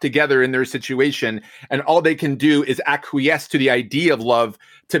stuck together in their situation. And all they can do is acquiesce to the idea of love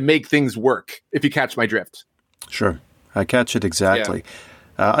to make things work, if you catch my drift. Sure. I catch it exactly.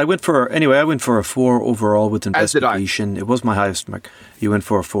 Yeah. I went for a 4 overall with investigation. It was my highest mark. You went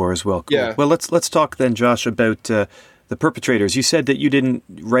for a 4 as well. Cool. Yeah. Well, let's talk then, Josh, about the perpetrators. You said that you didn't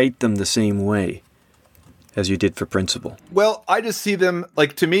rate them the same way as you did for Principal. Well, I just see them,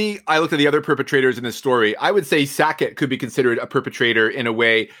 like, to me, I looked at the other perpetrators in this story. I would say Sackett could be considered a perpetrator in a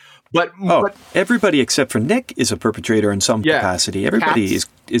way, but everybody except for Nick is a perpetrator in some capacity. Everybody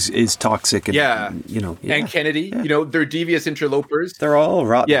is toxic, and and Kennedy, they're devious interlopers. They're all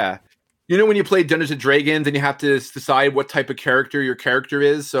rotten. Yeah. You know, when you play Dungeons and Dragons and you have to decide what type of character your character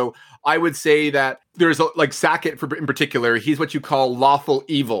is. So I would say that there's like Sackett in particular. He's what you call lawful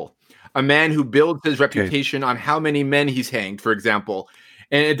evil. A man who builds his reputation on how many men he's hanged, for example.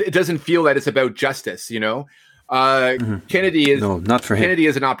 And it doesn't feel that it's about justice, Kennedy is not for him. Kennedy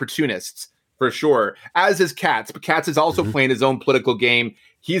is an opportunist, for sure, as is Katz. But Katz is also playing his own political game.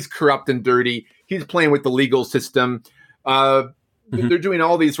 He's corrupt and dirty. He's playing with the legal system. They're doing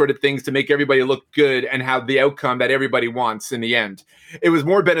all these sort of things to make everybody look good and have the outcome that everybody wants in the end. It was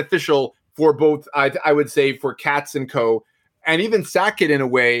more beneficial for both, I would say, for Katz and co. And even Sackett in a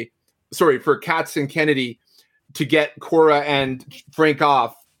way, for Katz and Kennedy to get Cora and Frank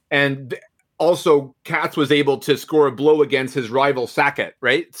off. And also Katz was able to score a blow against his rival Sackett,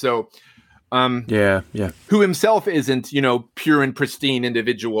 right? So, who himself isn't, pure and pristine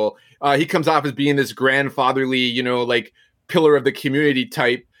individual. He comes off as being this grandfatherly, like pillar of the community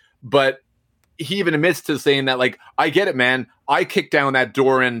type, but he even admits to saying that, like, I get it, man. I kick down that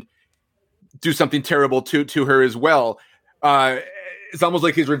door and do something terrible to her as well. It's almost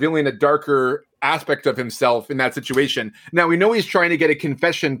like he's revealing a darker aspect of himself in that situation. Now, we know he's trying to get a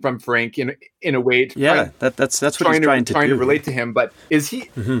confession from Frank in a way. That's what he's trying to relate to him. But is he?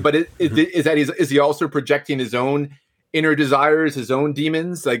 But is he also projecting his own inner desires, his own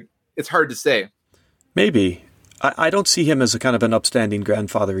demons? Like, it's hard to say. Maybe. I don't see him as a kind of an upstanding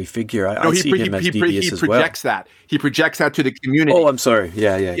grandfathery figure. I see him as devious as well. He projects that to the community. Oh, I'm sorry.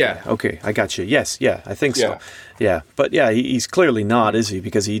 Yeah. Okay, I got you. Yes, I think so. Yeah, but he's clearly not, is he?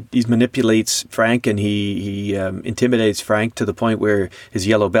 Because he manipulates Frank and he intimidates Frank to the point where his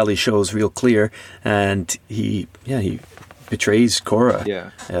yellow belly shows real clear, and he betrays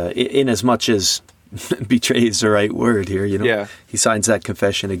Cora. In as much as betray is the right word here, he signs that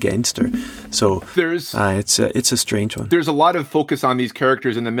confession against her. So it's a strange one. There's a lot of focus on these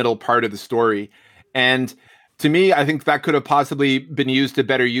characters in the middle part of the story, and to me, I think that could have possibly been used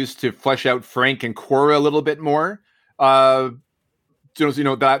to flesh out Frank and Cora a little bit more. I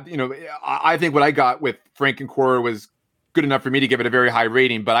think what I got with Frank and Cora was good enough for me to give it a very high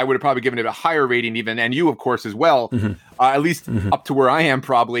rating, but I would have probably given it a higher rating even, and you, of course, as well, at least up to where I am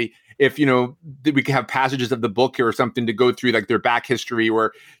probably. If, we could have passages of the book or something to go through, like their back history,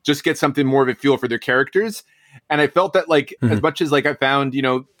 or just get something more of a feel for their characters. And I felt that, as much as I found,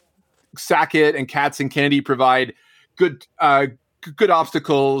 Sackett and Katz and Kennedy provide good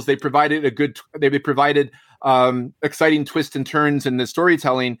obstacles. They provided exciting twists and turns in the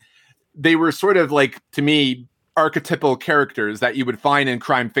storytelling. They were sort of to me, archetypal characters that you would find in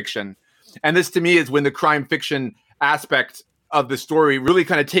crime fiction. And this to me is when the crime fiction aspect of the story really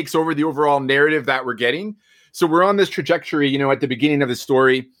kind of takes over the overall narrative that we're getting. So we're on this trajectory, at the beginning of the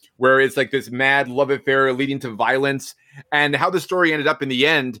story where it's this mad love affair leading to violence, and how the story ended up in the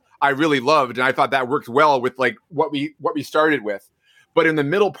end, I really loved. And I thought that worked well with what we started with. But in the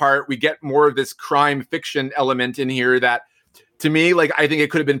middle part, we get more of this crime fiction element in here that to me, I think it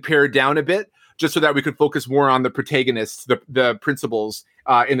could have been pared down a bit just so that we could focus more on the protagonists, the principals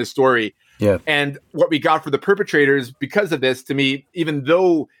in the story. Yeah. And what we got for the perpetrators because of this, to me, even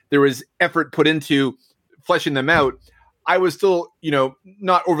though there was effort put into fleshing them out, I was still,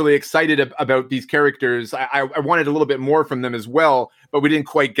 not overly excited about these characters. I wanted a little bit more from them as well, but we didn't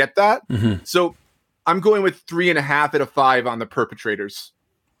quite get that. So I'm going with 3.5 out of 5 on the perpetrators.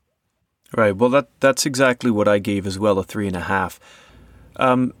 Right. Well, that's exactly what I gave as well, a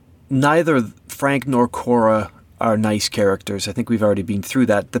 3.5. Neither Frank nor Cora are nice characters. I think we've already been through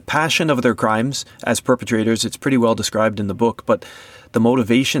that. The passion of their crimes as perpetrators, it's pretty well described in the book, but the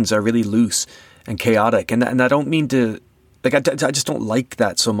motivations are really loose and chaotic. And I don't mean to, I just don't like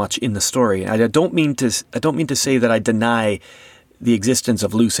that so much in the story. I don't mean to say that I deny the existence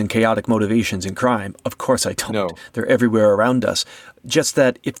of loose and chaotic motivations in crime. Of course I don't. No. They're everywhere around us. Just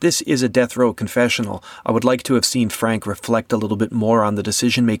that if this is a death row confessional, I would like to have seen Frank reflect a little bit more on the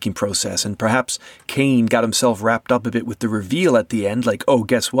decision-making process, and perhaps Cain got himself wrapped up a bit with the reveal at the end, oh,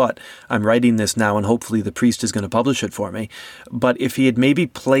 guess what? I'm writing this now and hopefully the priest is going to publish it for me. But if he had maybe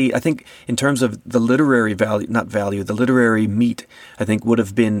played, I think in terms of the literary the literary meat, I think would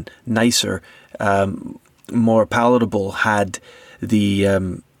have been nicer, more palatable had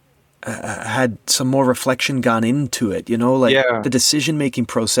had some more reflection gone into it, the decision-making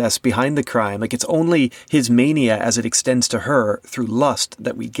process behind the crime. It's only his mania as it extends to her through lust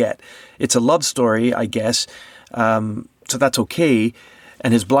that we get. It's a love story, I guess, so that's okay.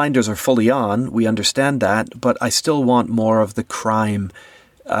 And his blinders are fully on. We understand that, but I still want more of the crime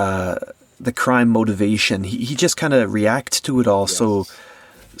motivation. He just kind of reacts to it all so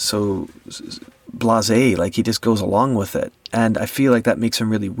blasé, he just goes along with it. And I feel like that makes him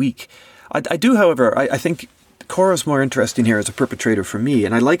really weak. I do, however, I think Cora's more interesting here as a perpetrator for me,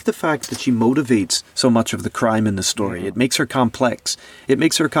 and I like the fact that she motivates so much of the crime in the story. It makes her complex. It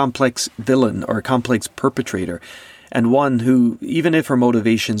makes her a complex villain or a complex perpetrator, and one who, even if her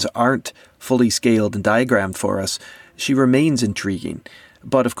motivations aren't fully scaled and diagrammed for us, she remains intriguing.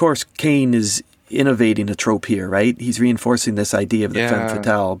 But of course, Cain is innovating a trope here, right? He's reinforcing this idea of the femme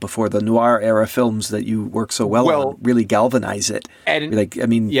fatale before the noir era films that you work so well on really galvanize it. And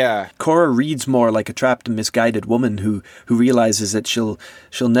Cora reads more like a trapped and misguided woman who realizes that she'll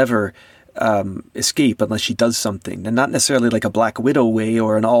never escape unless she does something, and not necessarily like a Black Widow way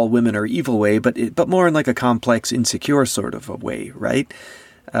or an all women are evil way, but more in like a complex, insecure sort of a way, right?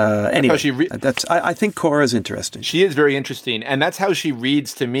 Anyway, I think Cora's interesting. She is very interesting, and that's how she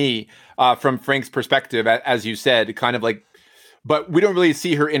reads to me from Frank's perspective, as you said, kind of but we don't really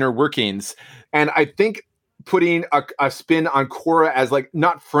see her inner workings. And I think putting a spin on Cora as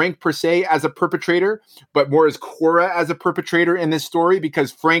not Frank per se as a perpetrator, but more as Cora as a perpetrator in this story,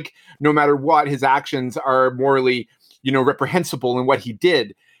 because Frank, no matter what, his actions are morally, reprehensible in what he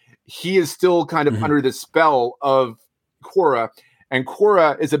did. He is still kind of under the spell of Cora. And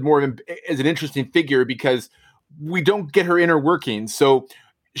Cora is an interesting figure because we don't get her inner workings. So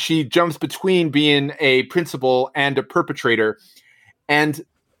she jumps between being a principal and a perpetrator. And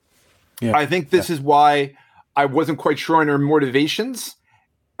I think this is why I wasn't quite sure on her motivations.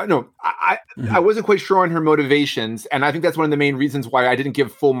 No, I wasn't quite sure on her motivations, and I think that's one of the main reasons why I didn't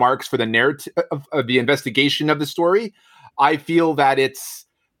give full marks for the narrative of the investigation of the story. I feel that it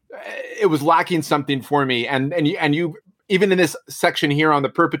was lacking something for me, and you even in this section here on the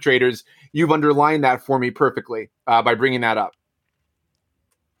perpetrators, you've underlined that for me perfectly by bringing that up.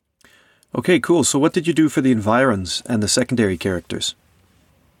 Okay, cool. So what did you do for the environs and the secondary characters?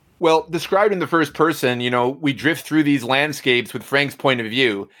 Well, described in the first person, we drift through these landscapes with Frank's point of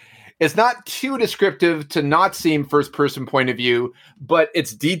view. It's not too descriptive to not seem first person point of view, but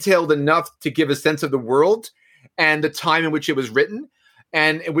it's detailed enough to give a sense of the world and the time in which it was written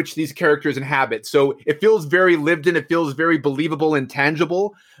and in which these characters inhabit. So it feels very lived in, it feels very believable and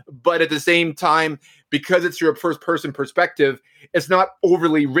tangible, but at the same time, because it's your first person perspective, it's not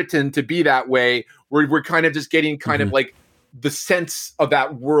overly written to be that way. We're kind of just getting kind of like the sense of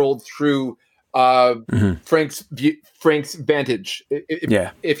that world through Frank's vantage,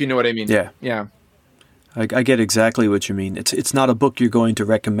 if you know what I mean. Yeah. I get exactly what you mean. It's not a book you're going to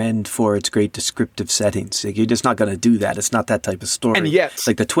recommend for its great descriptive settings. Like, you're just not going to do that. It's not that type of story. And yet,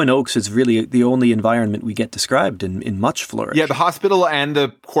 like the Twin Oaks is really the only environment we get described in much flourish. Yeah, the hospital and the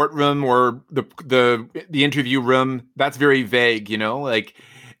courtroom or the interview room, that's very vague, like.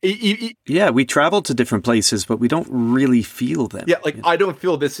 Yeah, we travel to different places, but we don't really feel them. Yeah, like I don't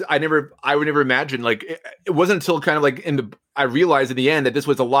feel this. I would never imagine. Like it wasn't until kind of like I realized in the end that this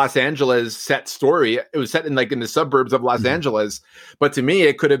was a Los Angeles set story. It was set in the suburbs of Los Angeles, but to me,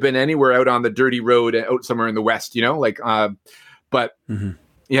 it could have been anywhere out on the dirty road, out somewhere in the West.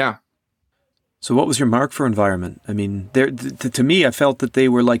 Yeah. So what was your mark for environment? I mean, to me, I felt that they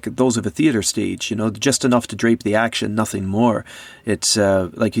were like those of a theater stage, just enough to drape the action, nothing more. It's,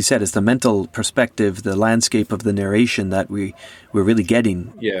 like you said, it's the mental perspective, the landscape of the narration that we're really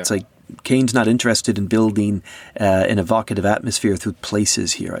getting. Yeah. It's like Cain's not interested in building an evocative atmosphere through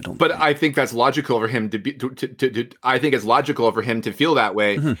places here, I don't think. I think that's logical for him to be, I think it's logical for him to feel that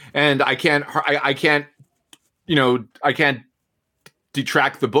way. And I can't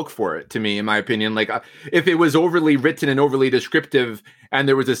detract the book for it, to me, in my opinion. Like if it was overly written and overly descriptive and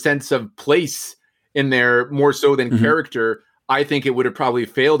there was a sense of place in there more so than character, I think it would have probably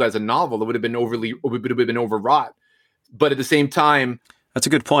failed as a novel. It would have been overwrought. But at the same time, that's a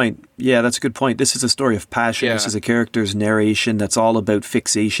good point. Yeah, that's a good point. This is a story of passion. Yeah. This is a character's narration that's all about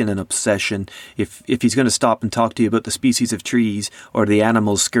fixation and obsession. If he's going to stop and talk to you about the species of trees or the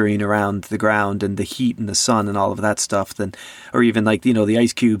animals scurrying around the ground and the heat and the sun and all of that stuff, then, or even like, the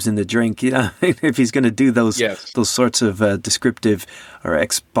ice cubes in the drink, if he's going to do those sorts of descriptive or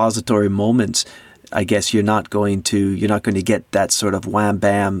expository moments, I guess you're not going to get that sort of wham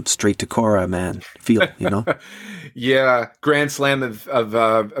bam straight to Cora man feel, Yeah, grand slam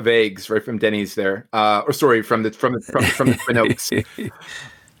of eggs right from Denny's there, from the Twin Oaks.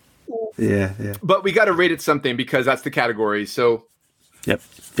 Yeah. But we got to rate it something because that's the category. So, yep.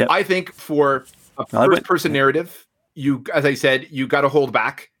 I think for a first-person narrative, as I said, you got to hold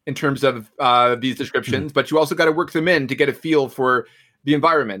back in terms of these descriptions, but you also got to work them in to get a feel for the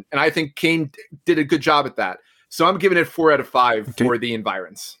environment. And I think Cain did a good job at that. So I'm giving it 4 out of 5 for the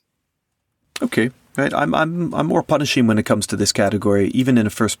environs. Okay. Right, I'm more punishing when it comes to this category. Even in a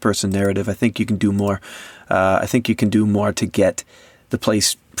first-person narrative, I think you can do more. I think you can do more to get the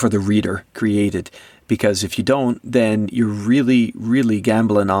place for the reader created. Because if you don't, then you're really, really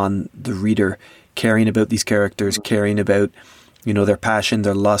gambling on the reader caring about these characters, caring about their passion,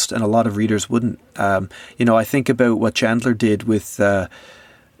 their lust, and a lot of readers wouldn't. I think about what Chandler did with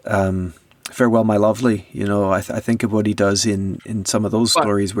Farewell, My Lovely. I think of what he does in some of those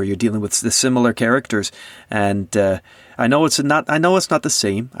stories where you're dealing with the similar characters, and I know it's not the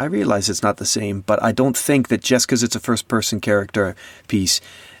same. I realize it's not the same, but I don't think that just because it's a first-person character piece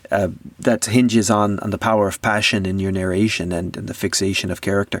that hinges on the power of passion in your narration and the fixation of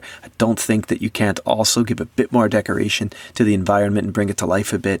character, I don't think that you can't also give a bit more decoration to the environment and bring it to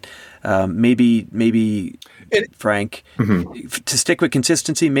life a bit. Maybe Frank, to stick with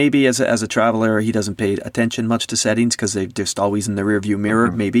consistency, maybe as a traveler, he doesn't pay attention much to settings because they're just always in the rearview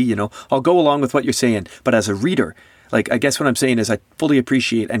mirror. Maybe, I'll go along with what you're saying, but as a reader, like, I guess what I'm saying is I fully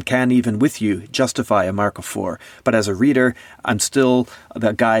appreciate and can, even with you, justify a mark of 4. But as a reader, I'm still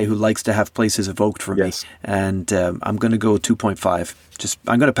the guy who likes to have places evoked for me. And I'm going to go 2.5.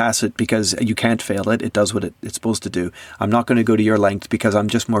 I'm going to pass it because you can't fail it. It does what it's supposed to do. I'm not going to go to your length because I'm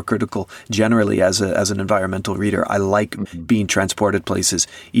just more critical generally as an environmental reader. I like being transported places,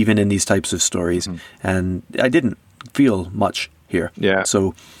 even in these types of stories. And I didn't feel much here. Yeah.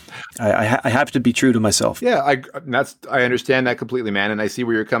 So I have to be true to myself. Yeah, I understand that completely, man, and I see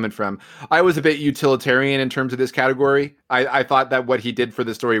where you're coming from. I was a bit utilitarian in terms of this category. I thought that what he did for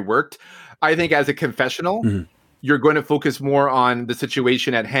the story worked. I think as a confessional, you're going to focus more on the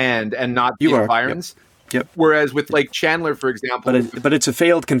situation at hand and not the environs. Yep. Whereas with like Chandler, for example, but it's a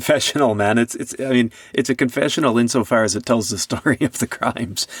failed confessional, man. It's a confessional insofar as it tells the story of the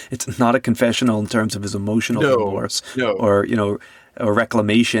crimes. It's not a confessional in terms of his emotional remorse or or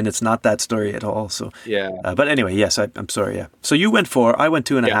reclamation. It's not that story at all. So yeah. But anyway, yes, I'm sorry. Yeah. So you went 4. I went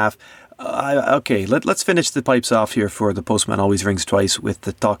 2.5. Okay, let's finish the pipes off here for The Postman Always Rings Twice with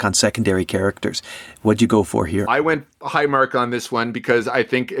the talk on secondary characters. What'd you go for here? I went high mark on this one because I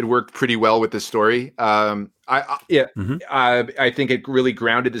think it worked pretty well with the story. I think it really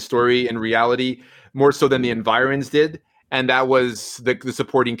grounded the story in reality more so than the environs did, and that was the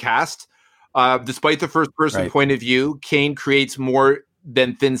supporting cast. Despite the first-person point of view, Cain creates more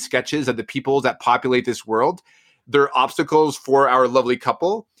than thin sketches of the peoples that populate this world. They're obstacles for our lovely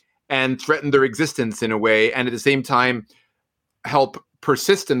couple and threaten their existence in a way, and at the same time help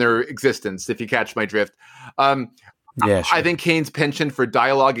persist in their existence, if you catch my drift. Sure. I think Cain's penchant for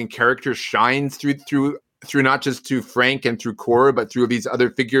dialogue and character shines through not just to Frank and through Cora, but through these other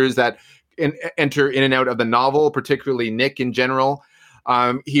figures that enter in and out of the novel, particularly Nick in general.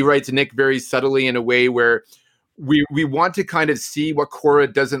 He writes Nick very subtly in a way where we want to kind of see what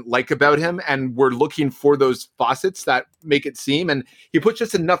Cora doesn't like about him, and we're looking for those faucets that make it seem. And he puts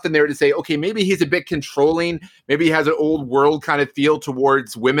just enough in there to say, okay, maybe he's a bit controlling. Maybe he has an old world kind of feel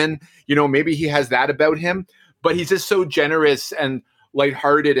towards women. Maybe he has that about him. But he's just so generous and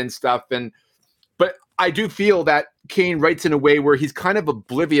lighthearted and stuff. But I do feel that Cain writes in a way where he's kind of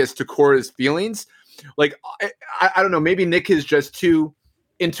oblivious to Cora's feelings. Like, I don't know, maybe Nick is just too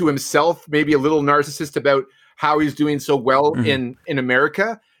into himself, maybe a little narcissist about how he's doing so well in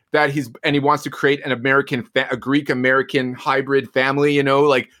America, that he wants to create a Greek American hybrid family,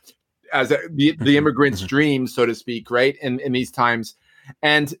 like as the immigrant's dream, so to speak, right? In these times.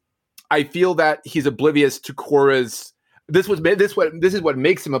 And I feel that he's oblivious to Cora's. This is what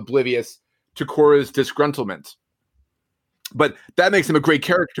makes him oblivious to Cora's disgruntlement. But that makes him a great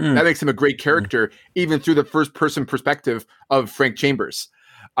character. That makes him a great character, even through the first person perspective of Frank Chambers.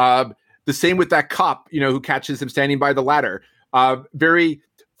 The same with that cop, who catches him standing by the ladder. Very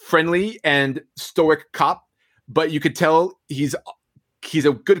friendly and stoic cop, but you could tell he's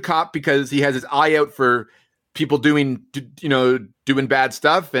a good cop because he has his eye out for people doing bad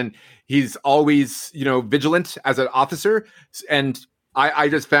stuff, and he's always vigilant as an officer. And I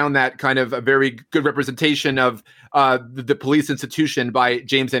just found that kind of a very good representation of the police institution by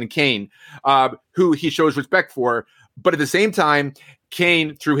James M Cain, who he shows respect for. But at the same time,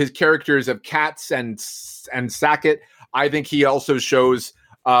 Cain, through his characters of Katz and Sackett, I think he also shows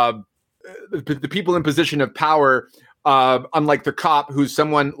the people in position of power, unlike the cop, who's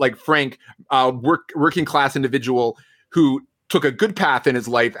someone like Frank, working class individual who took a good path in his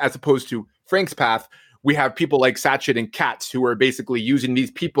life as opposed to Frank's path. We have people like Sackett and Katz who are basically using these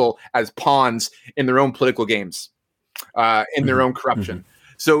people as pawns in their own political games, in their own corruption.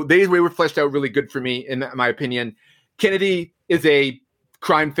 So they were fleshed out really good for me, in my opinion. Kennedy is a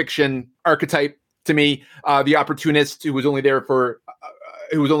crime fiction archetype to me. The opportunist who was only there for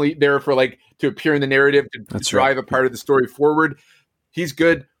to appear in the narrative to drive a part of the story forward. He's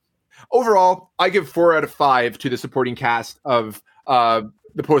good. Overall, I give 4 out of 5 to the supporting cast of The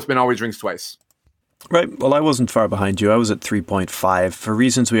Postman Always Rings Twice. Right. Well, I wasn't far behind you. I was at 3.5. For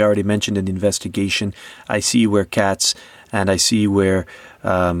reasons we already mentioned in the investigation, I see where Katz and I see where,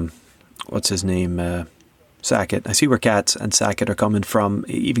 what's his name, Sackett. I see where Katz and Sackett are coming from.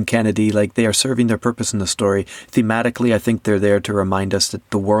 Even Kennedy, like, they are serving their purpose in the story. Thematically, I think they're there to remind us that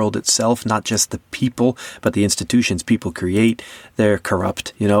the world itself, not just the people, but the institutions people create, they're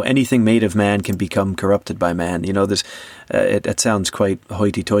corrupt. Anything made of man can become corrupted by man. There's, it sounds quite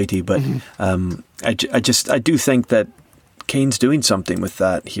hoity-toity, but I do think that Cain's doing something with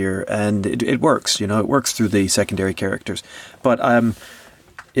that here, and it works. It works through the secondary characters. But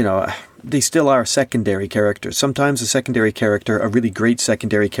they still are secondary characters. Sometimes a really great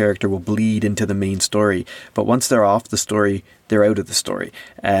secondary character will bleed into the main story. But once they're off the story, they're out of the story.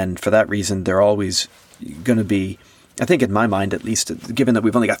 And for that reason, they're always going to be, I think in my mind at least, given that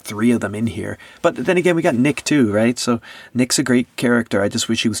we've only got 3 of them in here. But then again, we got Nick too, right? So Nick's a great character. I just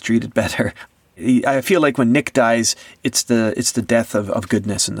wish he was treated better. I feel like when Nick dies, it's the death of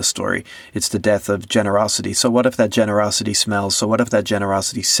goodness in the story. It's the death of generosity. So what if that generosity smells? So what if that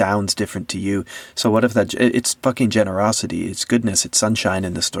generosity sounds different to you? So what if it's fucking generosity? It's goodness. It's sunshine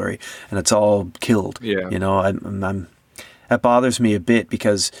in the story, and it's all killed. Yeah. And that bothers me a bit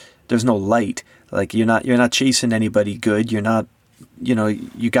because there's no light. Like you're not chasing anybody good. You're not,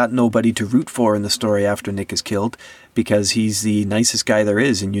 you got nobody to root for in the story after Nick is killed because he's the nicest guy there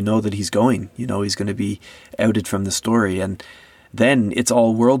is, and you know that he's going. He's going to be outed from the story, and then it's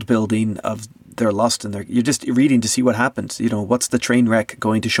all world building of their lust and you're just reading to see what happens. What's the train wreck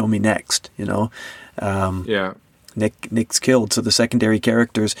going to show me next? Yeah. Nick's killed, so the secondary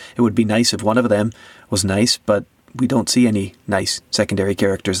characters, it would be nice if one of them was nice, but we don't see any nice secondary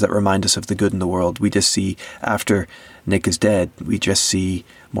characters that remind us of the good in the world. We just see, after Nick is dead, we just see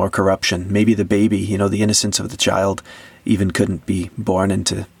more corruption. Maybe the baby, the innocence of the child even couldn't be born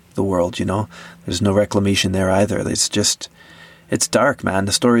into the world, There's no reclamation there either. It's dark, man.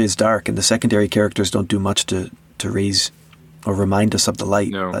 The story is dark, and the secondary characters don't do much to raise or remind us of the light.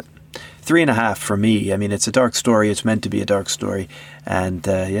 No. But 3.5 for me. I mean, it's a dark story. It's meant to be a dark story. And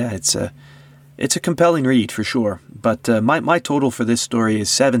it's a compelling read for sure. But my total for this story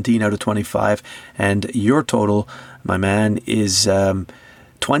is 17 out of 25. And your total, my man, is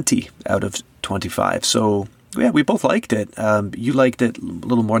 20 out of 25. So, yeah, we both liked it. You liked it a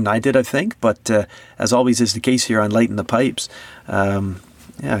little more than I did, I think. But as always is the case here on Light in the Pipes, a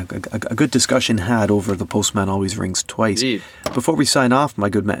good discussion had over The Postman Always Rings Twice. Indeed. Before we sign off, my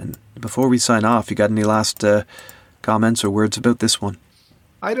good man, you got any last comments or words about this one?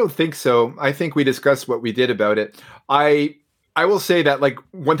 I don't think so. I think we discussed what we did about it. I will say that, like,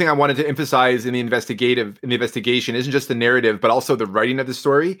 one thing I wanted to emphasize in the investigation isn't just the narrative, but also the writing of the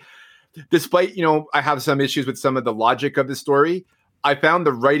story. Despite, I have some issues with some of the logic of the story, I found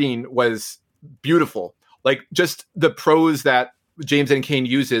the writing was beautiful. Like, just the prose that James M Cain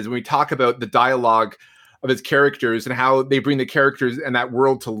uses when we talk about the dialogue of his characters and how they bring the characters and that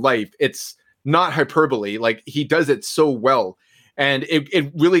world to life. It's not hyperbole. Like, he does it so well. And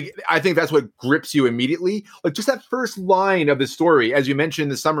it really, I think that's what grips you immediately. Like, just that first line of the story, as you mentioned in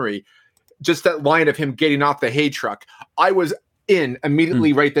the summary, just that line of him getting off the hay truck, I was in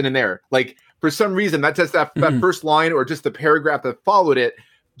immediately right then and there. Like, for some reason, that's just that first line, or just the paragraph that followed it,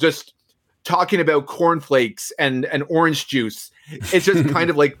 just talking about cornflakes and orange juice. It's just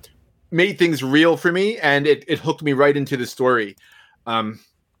kind of like made things real for me, and it hooked me right into the story.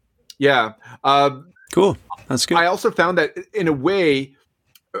 Cool. That's good. I also found that, in a way,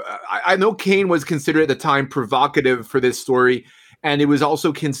 I know Cain was considered at the time provocative for this story, and it was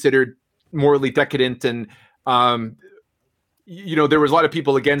also considered morally decadent, and there was a lot of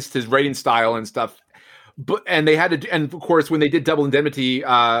people against his writing style and stuff. And they had to, and of course, when they did Double Indemnity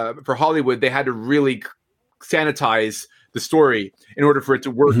for Hollywood, they had to really sanitize the story in order for it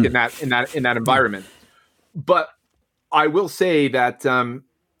to work in that environment. But I will say that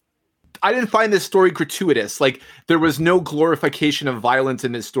I didn't find this story gratuitous. Like, there was no glorification of violence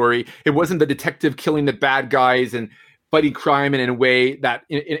in this story. It wasn't the detective killing the bad guys and fighting crime in a way that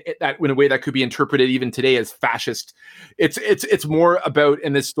could be interpreted even today as fascist. It's more about,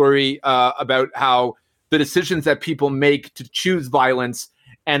 in this story, about how the decisions that people make to choose violence,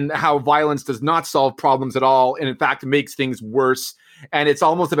 and how violence does not solve problems at all, and in fact makes things worse. And it's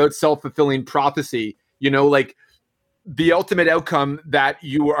almost about self-fulfilling prophecy. Like, the ultimate outcome that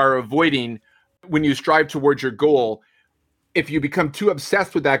you are avoiding when you strive towards your goal, if you become too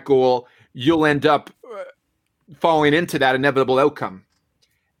obsessed with that goal, you'll end up falling into that inevitable outcome.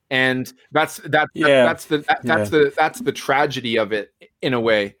 And that's the tragedy of it, in a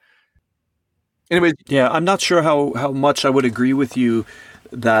way. Anyways, yeah, I'm not sure how much I would agree with you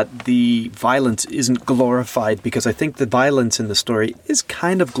that the violence isn't glorified, because I think the violence in the story is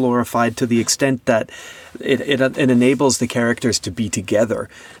kind of glorified to the extent that it enables the characters to be together,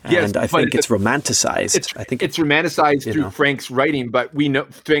 and yes, I think it's romanticized. I think it's romanticized through Frank's writing, but we know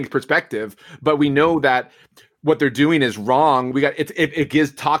Frank's perspective. But we know that what they're doing is wrong. It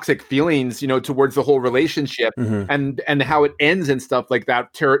gives toxic feelings, towards the whole relationship, and how it ends and stuff like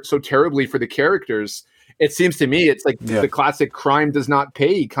that so terribly for the characters. It seems to me it's like the classic crime does not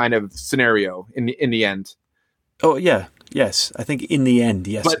pay kind of scenario in the end. Oh yeah, yes, I think in the end,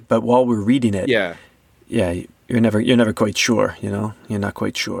 yes. But while we're reading it, you're never quite sure. You're not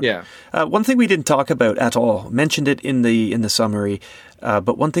quite sure. Yeah. One thing we didn't talk about at all, mentioned it in the summary,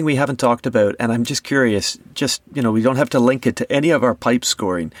 but one thing we haven't talked about, and I'm just curious. We don't have to link it to any of our pipe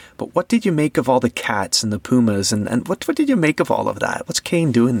scoring, but what did you make of all the cats and the pumas, and what did you make of all of that? What's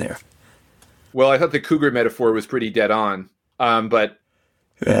Cain doing there? Well, I thought the cougar metaphor was pretty dead on, but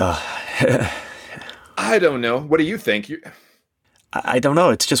yeah, I don't know. What do you think? I don't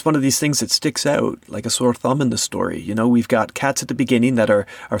know. It's just one of these things that sticks out like a sore thumb in the story. You know, we've got cats at the beginning that are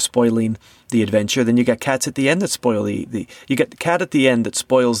spoiling the adventure. Then you got cats at the end that spoil the you get the cat at the end that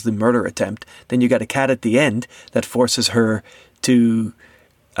spoils the murder attempt. Then you got a cat at the end that forces her to,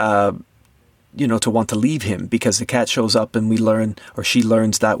 to want to leave him because the cat shows up and we learn, or she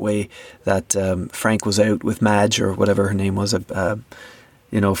learns that way, that Frank was out with Madge or whatever her name was,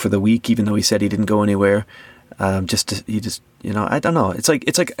 for the week, even though he said he didn't go anywhere. I don't know. It's like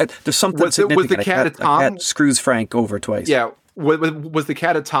there's something significant. Was the cat a Tom? A cat screws Frank over twice. Yeah. Was the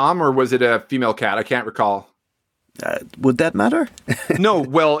cat a Tom or was it a female cat? I can't recall. Would that matter? No.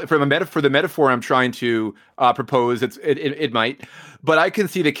 Well, for the metaphor I'm trying to propose, it might. But I can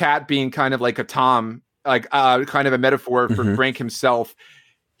see the cat being kind of like a Tom, like kind of a metaphor for Frank himself.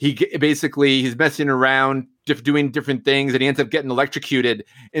 He's messing around, doing different things, and he ends up getting electrocuted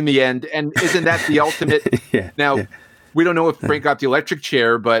in the end. And isn't that the ultimate? We don't know if Frank got the electric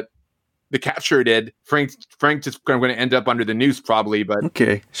chair, but the cat sure did. Frank just going to end up under the noose probably. But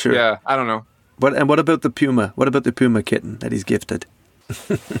okay, sure. Yeah, I don't know. What about the puma? What about the puma kitten that he's gifted?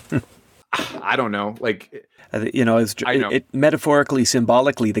 I don't know. Like, metaphorically,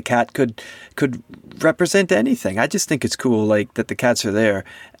 symbolically, the cat could represent anything. I just think it's cool, like that the cats are there,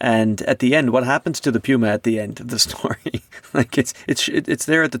 and at the end, what happens to the puma at the end of the story? Like it's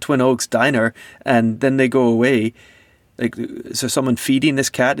there at the Twin Oaks diner, and then they go away. Like, is there someone feeding this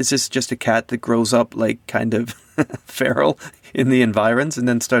cat? Is this just a cat that grows up like kind of feral in the environs and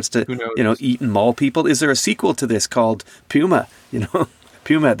then starts to eat and maul people? Is there a sequel to this called Puma?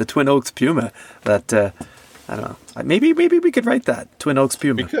 Puma, the Twin Oaks Puma. That I don't know. Maybe we could write that Twin Oaks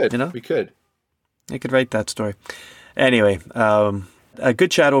Puma. We could. We could. I could write that story. Anyway, a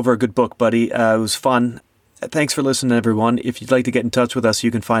good chat over a good book, buddy. It was fun. Thanks for listening, everyone. If you'd like to get in touch with us, you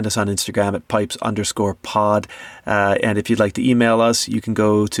can find us on Instagram at pipes_pod. And if you'd like to email us, you can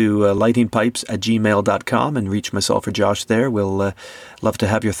go to lightingpipes@gmail.com and reach myself or Josh there. We'll love to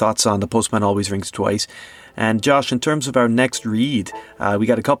have your thoughts on The Postman Always Rings Twice. And Josh, in terms of our next read, we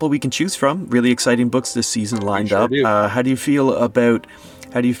got a couple we can choose from. Really exciting books this season lined up. How do you feel about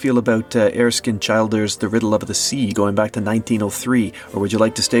Erskine Childer's The Riddle of the Sea, going back to 1903? Or would you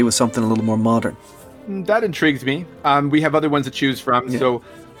like to stay with something a little more modern? That intrigues me. We have other ones to choose from, so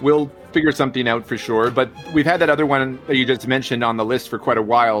we'll figure something out for sure. But we've had that other one that you just mentioned on the list for quite a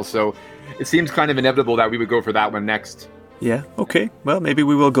while, so it seems kind of inevitable that we would go for that one next. Yeah, okay. Well, maybe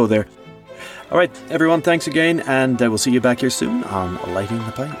we will go there. All right, everyone, thanks again, and we'll see you back here soon on Lighting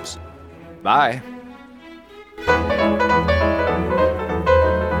the Pipes. Bye.